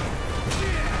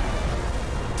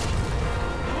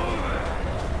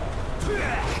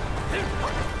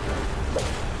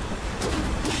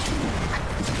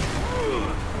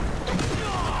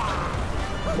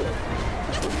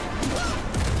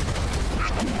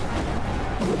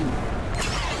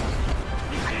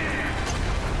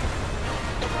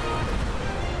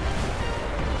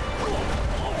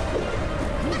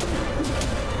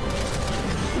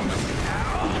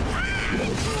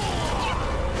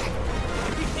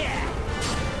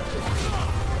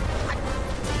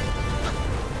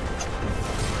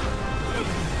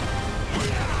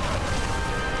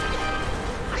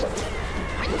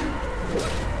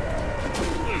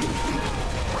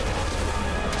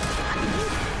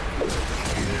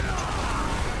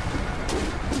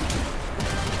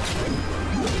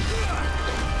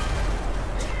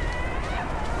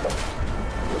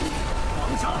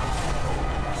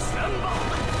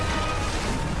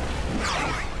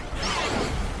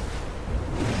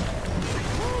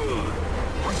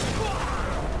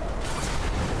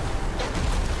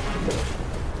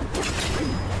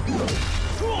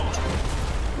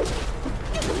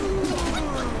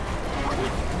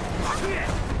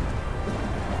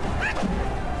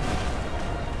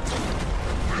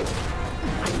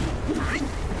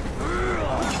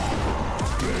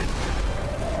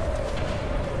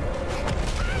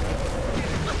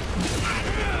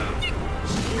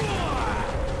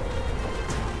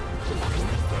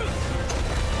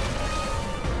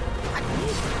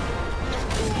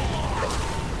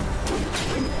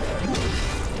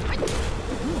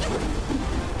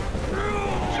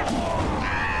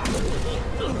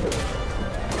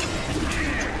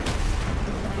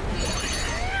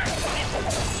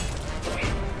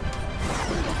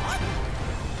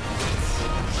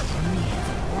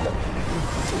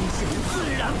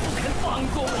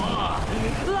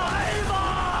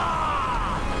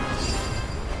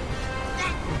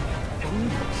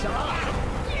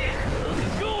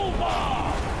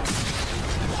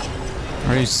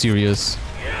 Are you serious?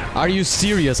 Are you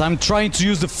serious? I'm trying to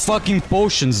use the fucking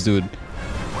potions, dude.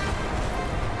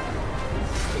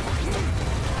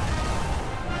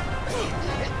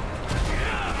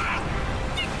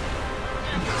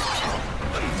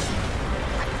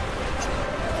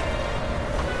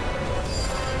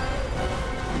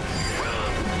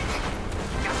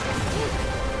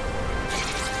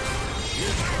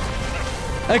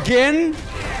 Again?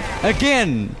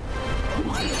 Again?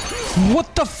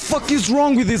 What the fuck is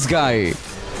wrong with this guy?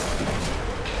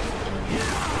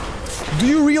 Do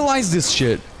you realize this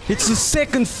shit? It's the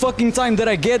second fucking time that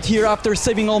I get here after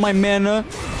saving all my mana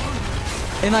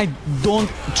and I don't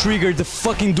trigger the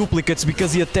fucking duplicates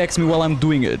because he attacks me while I'm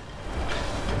doing it.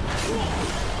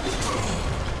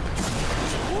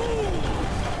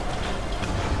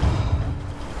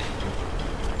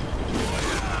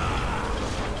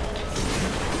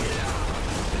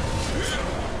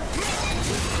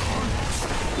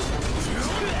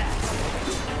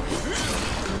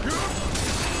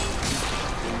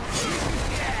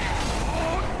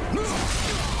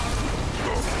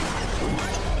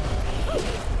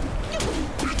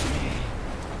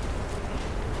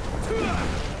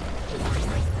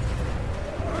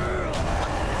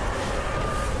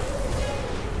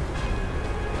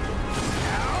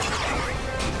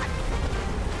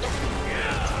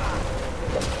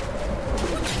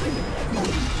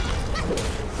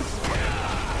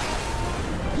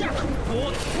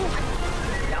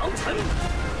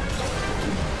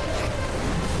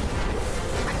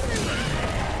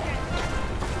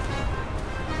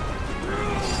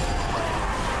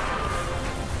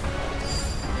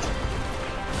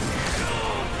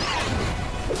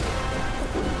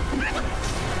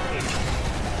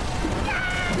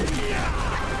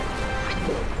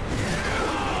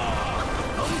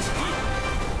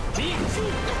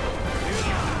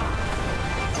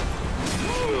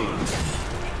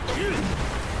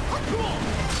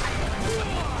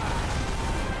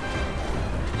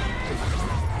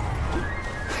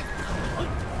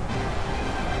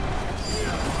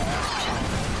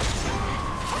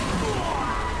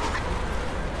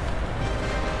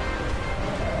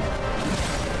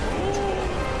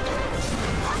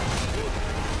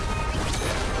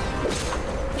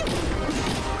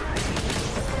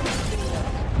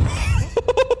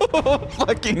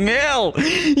 Fucking hell!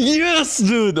 Yes,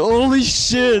 dude! Holy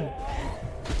shit!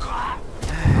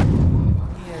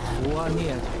 孽徒啊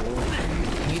孽徒，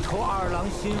你投二郎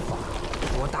心法，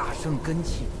我大圣根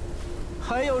器，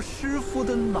还要师傅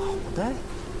的脑袋，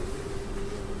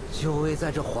就为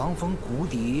在这黄风谷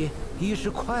底一时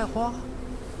快活。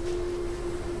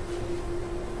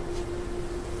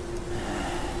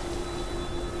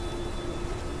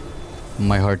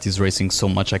 My heart is racing so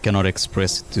much I cannot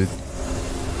express it, dude.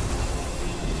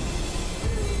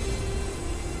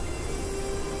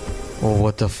 Oh,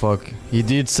 what the fuck? He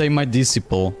did say my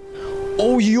disciple.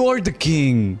 Oh, you're the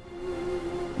king!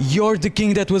 You're the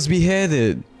king that was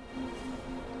beheaded!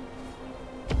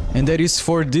 And that is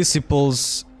for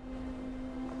disciples...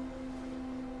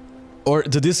 Or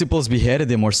the disciples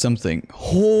beheaded him or something.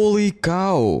 Holy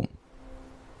cow!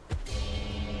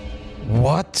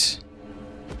 What?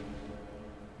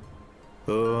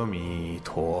 阿弥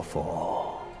陀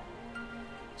佛，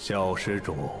小施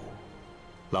主，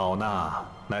老衲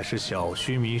乃是小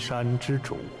须弥山之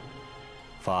主，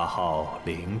法号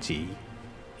灵吉，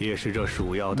也是这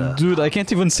蜀妖的。Dude, I can't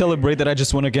even celebrate that I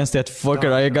just went against that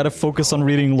fucker. I gotta focus on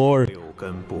reading lore. 六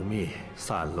根不灭，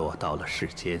散落到了世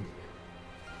间。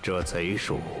这贼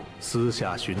鼠私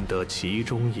下寻得其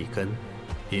中一根，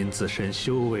因自身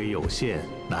修为有限，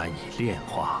难以炼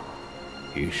化，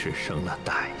于是生了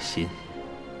歹心。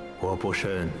 我不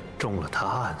慎中了他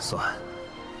暗算，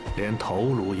连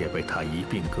头颅也被他一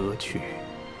并割去，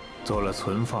做了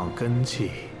存放根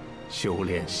器、修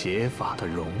炼邪法的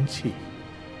容器，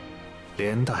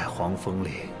连带黄风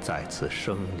岭再次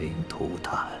生灵涂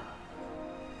炭，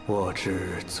我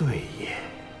之罪也。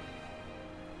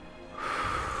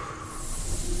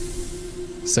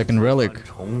Second relic.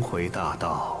 重回大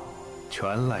道，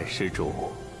全赖施主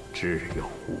智勇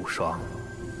无双。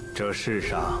这世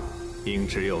上。 应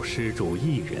只有施主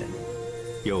一人，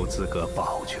有资格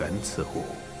保全此物。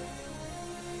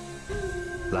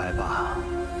来吧，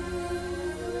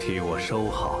替我收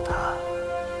好它。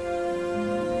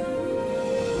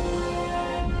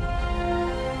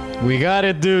We got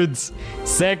it, dudes!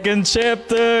 Second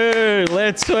chapter!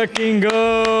 Let's fucking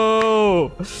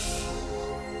go!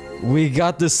 We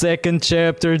got the second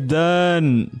chapter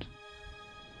done!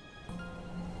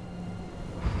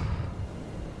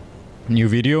 New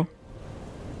video?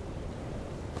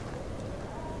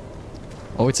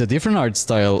 Oh, it's a different art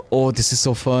style. Oh, this is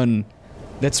so fun.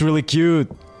 That's really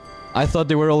cute. I thought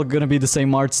they were all gonna be the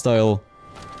same art style.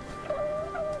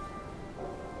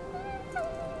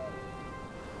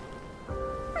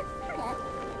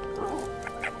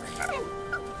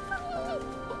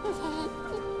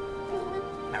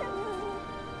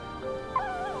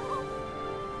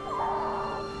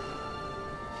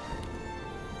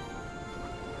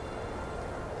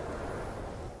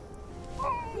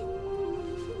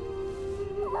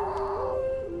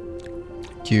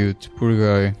 Cute, poor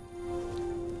guy.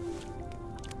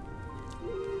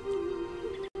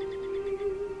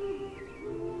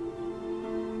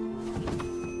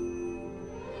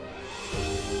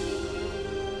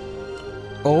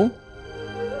 Oh?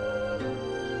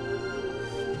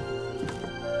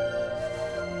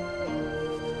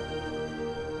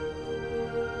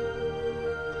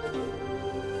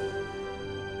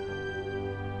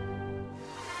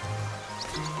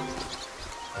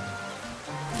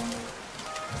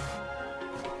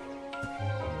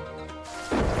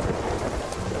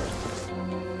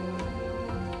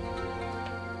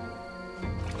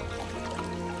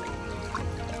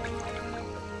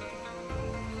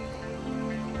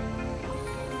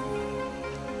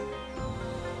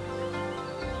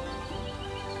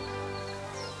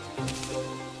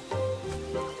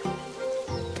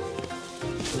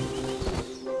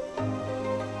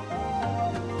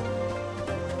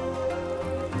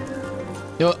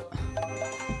 Yo.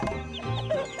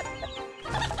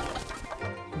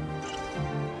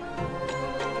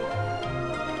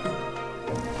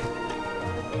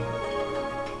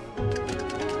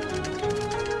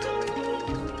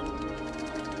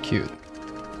 Cute.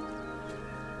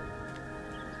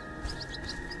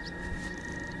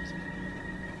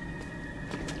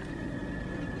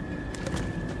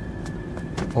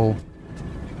 Oh.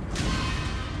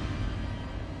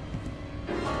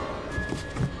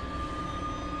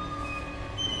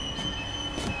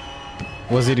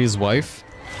 Was it his wife?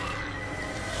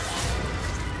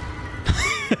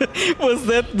 Was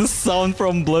that the sound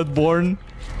from Bloodborne?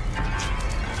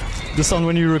 The sound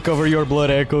when you recover your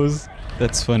blood echoes?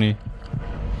 That's funny.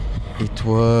 It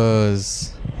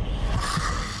was...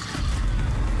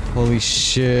 Holy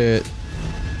shit.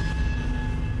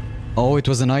 Oh, it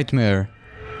was a nightmare.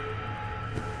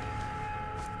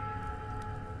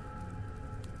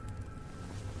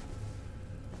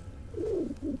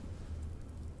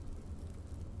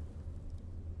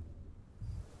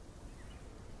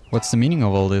 What's the meaning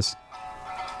of all this?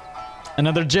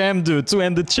 Another gem, dude, to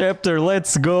end the chapter.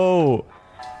 Let's go.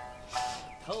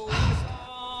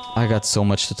 I got so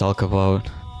much to talk about.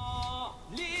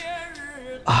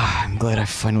 I'm glad I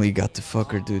finally got the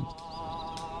fucker, dude.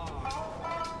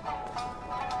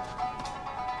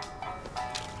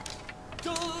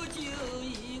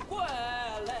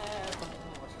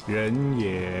 Ren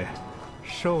ye,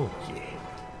 shou ye,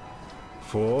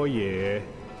 Fo ye,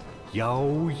妖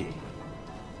也。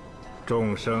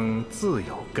众生自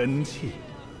有根器，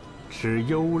持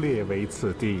优劣为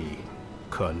次第，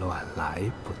可乱来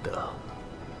不得。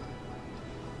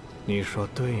你说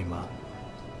对吗，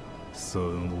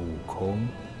孙悟空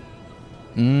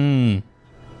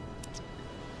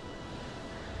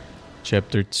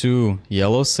？Chapter 2,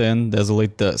 Yellow Sand,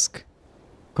 Desolate Dusk.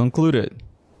 Concluded.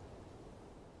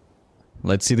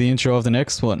 Let's see the intro of the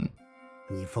next one.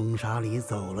 你风沙里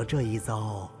走了这一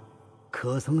遭，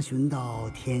可曾寻到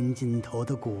天尽头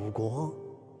的古国？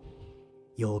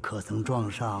又可曾撞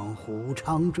上虎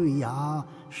昌坠崖，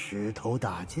石头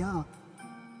打架？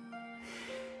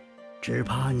只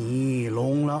怕你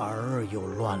聋了耳，又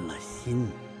乱了心。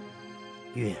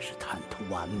越是贪图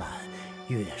完满，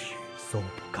越是搜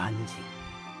不干净。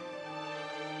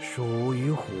鼠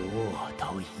与虎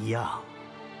都一样，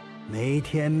没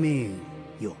天命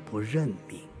又不认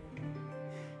命。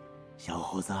小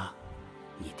猴子，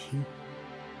你听，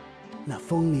那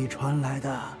风里传来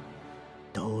的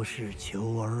都是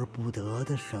求而不得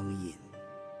的声音。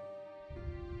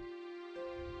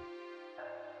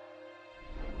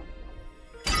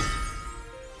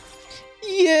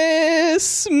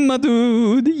Yes, my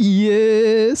dude.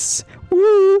 Yes.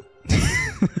 Woo.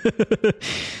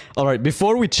 All right,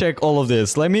 before we check all of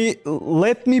this, let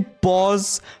me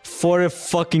pause for a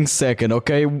fucking second,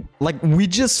 okay? Like, we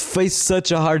just faced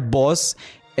such a hard boss,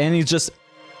 and it just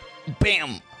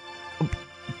bam,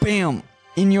 bam,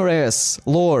 in your ass,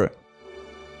 lore.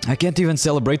 I can't even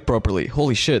celebrate properly.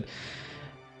 Holy shit.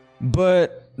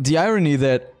 But the irony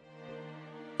that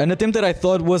an attempt that I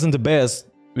thought wasn't the best,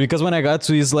 because when I got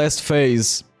to his last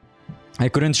phase, I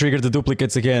couldn't trigger the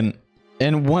duplicates again.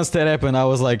 And once that happened, I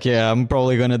was like, yeah, I'm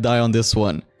probably gonna die on this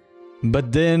one.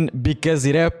 But then, because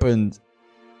it happened,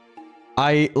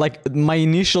 my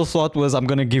initial thought was I'm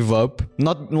gonna give up.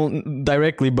 Not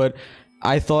directly, but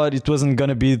I thought it wasn't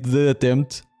gonna be the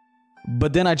attempt.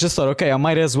 But then I just thought, okay, I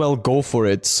might as well go for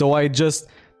it. So I just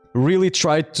really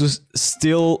tried to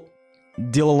still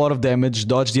deal a lot of damage,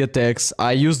 dodge the attacks.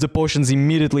 I used the potions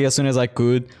immediately as soon as I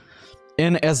could.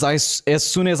 And as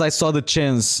soon as I saw the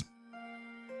chance,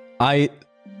 I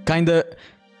kinda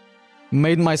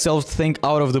made myself think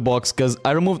out of the box, because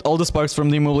I removed all the sparks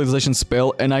from the immobilization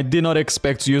spell, and I did not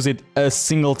expect to use it a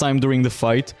single time during the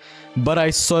fight. But I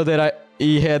saw that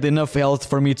he had enough health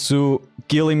for me to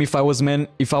kill him if I was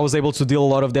able to deal a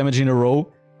lot of damage in a row.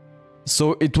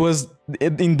 So it was,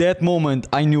 in that moment,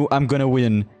 I knew I'm gonna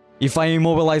win. If I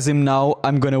immobilize him now,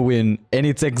 I'm gonna win. And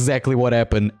it's exactly what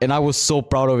happened. And I was so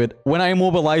proud of it. When I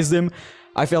immobilized him,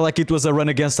 I felt like it was a run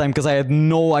against time, because I had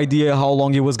no idea how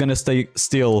long he was gonna stay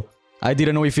still. I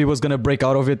didn't know if he was gonna break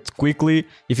out of it quickly,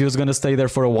 if he was gonna stay there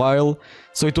for a while.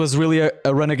 So it was really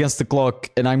a run against the clock,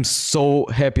 and I'm so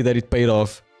happy that it paid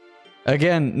off.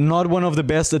 Again, not one of the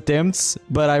best attempts,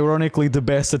 but ironically the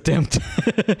best attempt.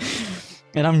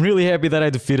 And I'm really happy that I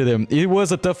defeated him. He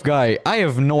was a tough guy. I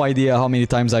have no idea how many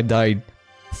times I died.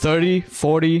 30?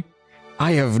 40?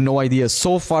 I have no idea.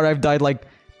 So far I've died like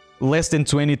less than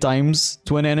 20 times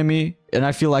to an enemy, and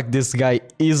I feel like this guy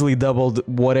easily doubled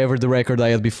whatever the record I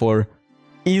had before.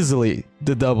 Easily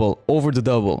the double, over the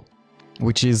double,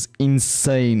 which is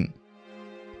insane.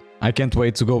 I can't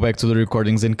wait to go back to the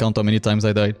recordings and count how many times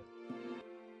I died.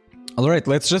 Alright,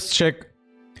 let's just check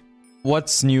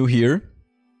what's new here.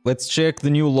 Let's check the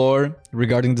new lore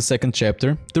regarding the second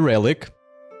chapter, the relic.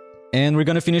 And we're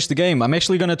gonna finish the game. I'm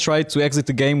actually gonna try to exit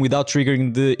the game without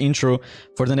triggering the intro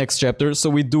for the next chapter, so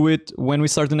we do it when we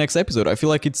start the next episode. I feel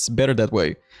like it's better that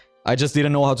way. I just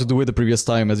didn't know how to do it the previous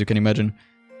time, as you can imagine.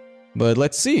 But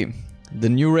let's see. The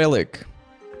new relic.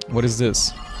 What is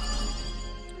this?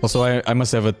 Also, I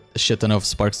must have a shit ton of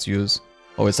sparks to use.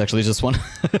 Oh, it's actually just one.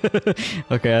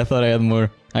 Okay, I thought I had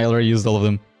more. I already used all of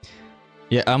them.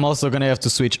 Yeah, I'm also gonna have to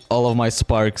switch all of my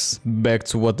sparks back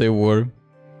to what they were.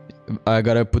 I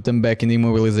gotta put them back in the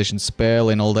immobilization spell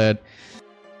and all that.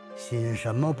 信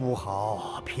什么不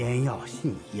好，偏要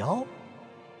信妖。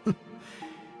哼，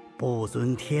不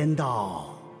遵天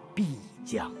道，必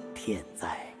降天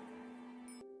灾。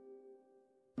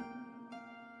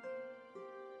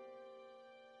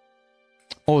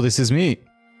Oh, this is me.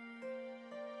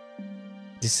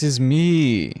 This is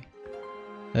me.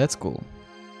 That's cool.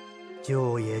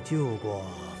 救也救过，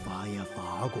罚也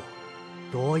罚过，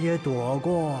躲也躲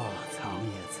过，藏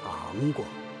也藏过。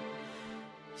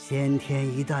先天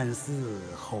一担丝，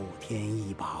后天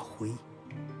一把灰。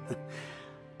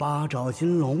八爪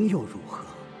金龙又如何？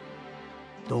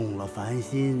动了凡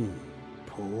心，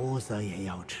菩萨也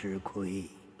要吃亏。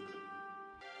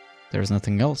 There's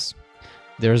nothing else.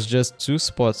 There's just 2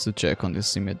 spots to check on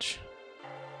this image.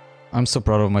 I'm so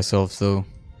proud of myself though.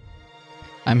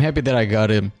 I'm happy that I got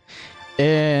him.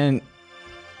 And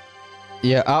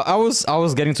yeah, I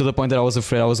was getting to the point that I was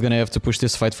afraid I was gonna have to push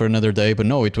this fight for another day, but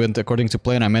no, it went according to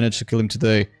plan. I managed to kill him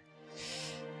today.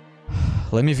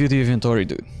 Let me view the inventory,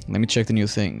 dude. Let me check the new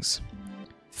things.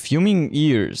 Fuming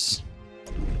Ears.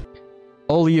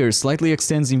 All ears slightly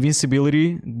extends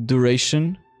invincibility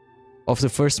duration of the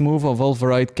first move of all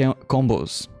varied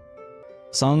combos.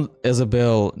 Sound as a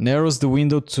bell narrows the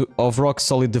window of rock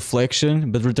solid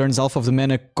deflection, but returns half of the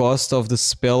mana cost of the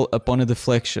spell upon a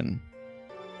deflection.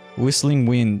 Whistling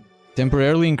Wind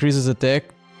temporarily increases attack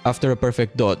after a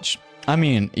perfect dodge. I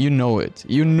mean, you know it.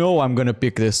 You know I'm gonna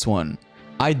pick this one.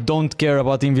 I don't care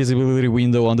about the invisibility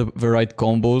window on the varied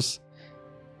combos.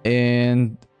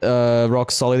 And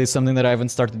rock solid is something that I haven't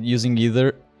started using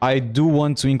either. I do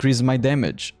want to increase my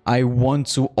damage. I want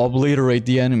to obliterate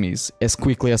the enemies as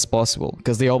quickly as possible,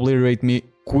 because they obliterate me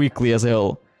quickly as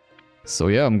hell. So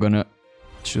yeah, I'm gonna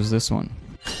choose this one.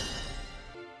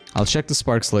 I'll check the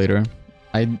sparks later.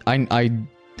 I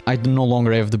no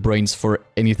longer have the brains for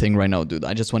anything right now, dude.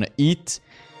 I just want to eat,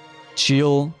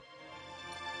 chill,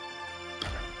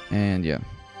 and yeah.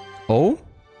 Oh?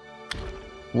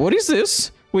 What is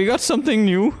this? We got something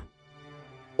new.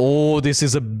 Oh, this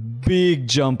is a big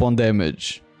jump on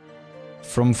damage.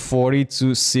 From 40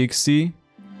 to 60.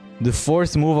 The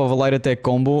 4th move of a light attack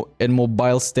combo and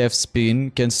mobile staff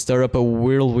spin can stir up a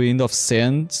whirlwind of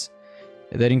sand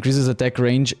that increases attack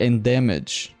range and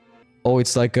damage. Oh,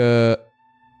 it's like a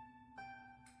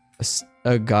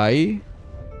guy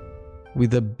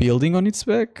with a building on its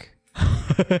back?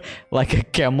 Like a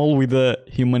camel with a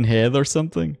human head or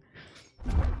something?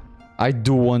 I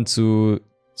do want to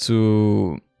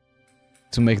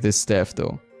make this staff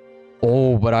though.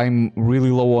 Oh, but I'm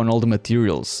really low on all the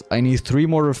materials. I need 3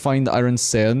 more refined iron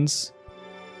sands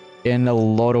and a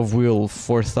lot of will,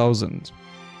 4,000.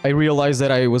 I realized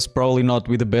that I was probably not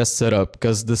with the best setup,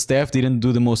 because the staff didn't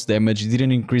do the most damage, it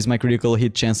didn't increase my critical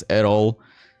hit chance at all.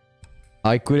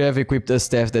 I could have equipped a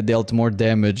staff that dealt more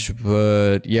damage,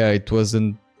 but yeah, it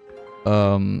wasn't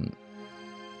the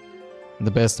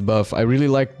best buff. I really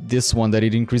like this one, that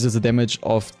it increases the damage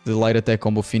of the light attack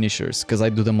combo finishers, because I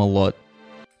do them a lot.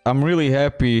 I'm really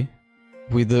happy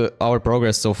with our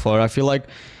progress so far. I feel like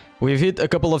we've hit a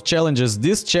couple of challenges.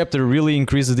 This chapter really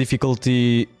increased the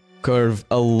difficulty curve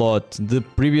a lot. The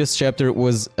previous chapter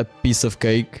was a piece of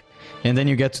cake, and then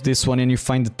you get to this one and you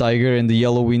find the tiger and the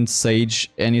yellow wind sage,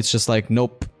 and it's just like,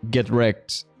 nope, get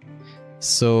wrecked.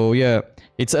 So yeah,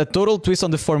 it's a total twist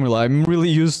on the formula. I'm really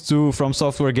used to From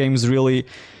Software games really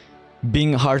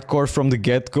being hardcore from the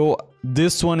get-go.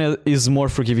 This one is more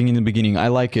forgiving in the beginning. I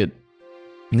like it.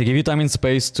 They give you time and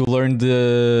space to learn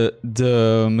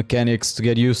the mechanics, to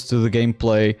get used to the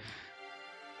gameplay,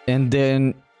 and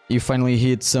then you finally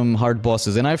hit some hard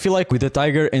bosses. And I feel like with the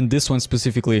tiger and this one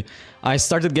specifically, I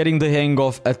started getting the hang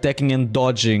of attacking and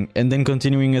dodging, and then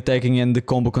continuing attacking and the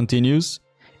combo continues.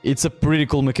 It's a pretty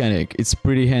cool mechanic. It's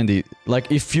pretty handy.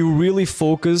 Like, if you really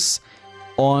focus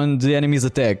on the enemy's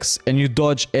attacks and you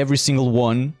dodge every single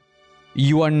one,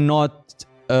 you are not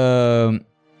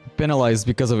penalized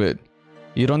because of it.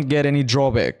 You don't get any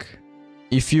drawback.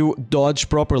 If you dodge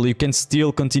properly, you can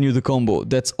still continue the combo.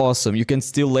 That's awesome. You can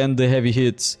still land the heavy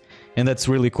hits, and that's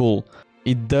really cool.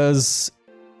 It does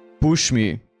push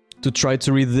me to try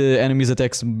to read the enemy's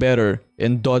attacks better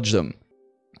and dodge them.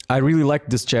 I really like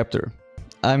this chapter.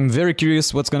 I'm very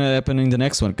curious what's gonna happen in the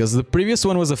next one, because the previous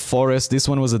one was a forest, this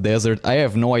one was a desert. I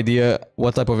have no idea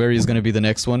what type of area is gonna be the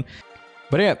next one.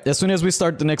 But yeah, as soon as we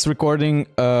start the next recording,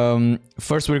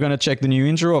 first we're gonna check the new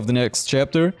intro of the next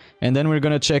chapter, and then we're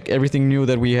gonna check everything new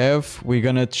that we have. We're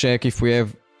gonna check if we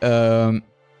have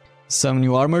some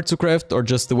new armor to craft, or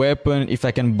just the weapon, if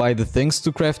I can buy the things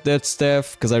to craft that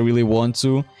staff, because I really want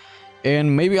to.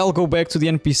 And maybe I'll go back to the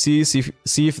NPCs,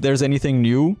 see if there's anything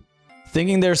new.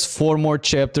 Thinking there's 4 more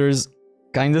chapters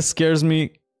kinda scares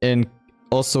me, and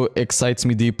also excites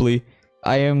me deeply.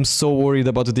 I am so worried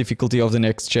about the difficulty of the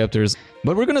next chapters,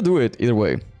 but we're gonna do it either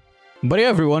way. But yeah,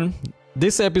 everyone,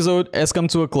 this episode has come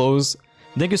to a close.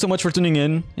 Thank you so much for tuning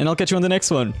in, and I'll catch you on the next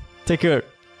one. Take care.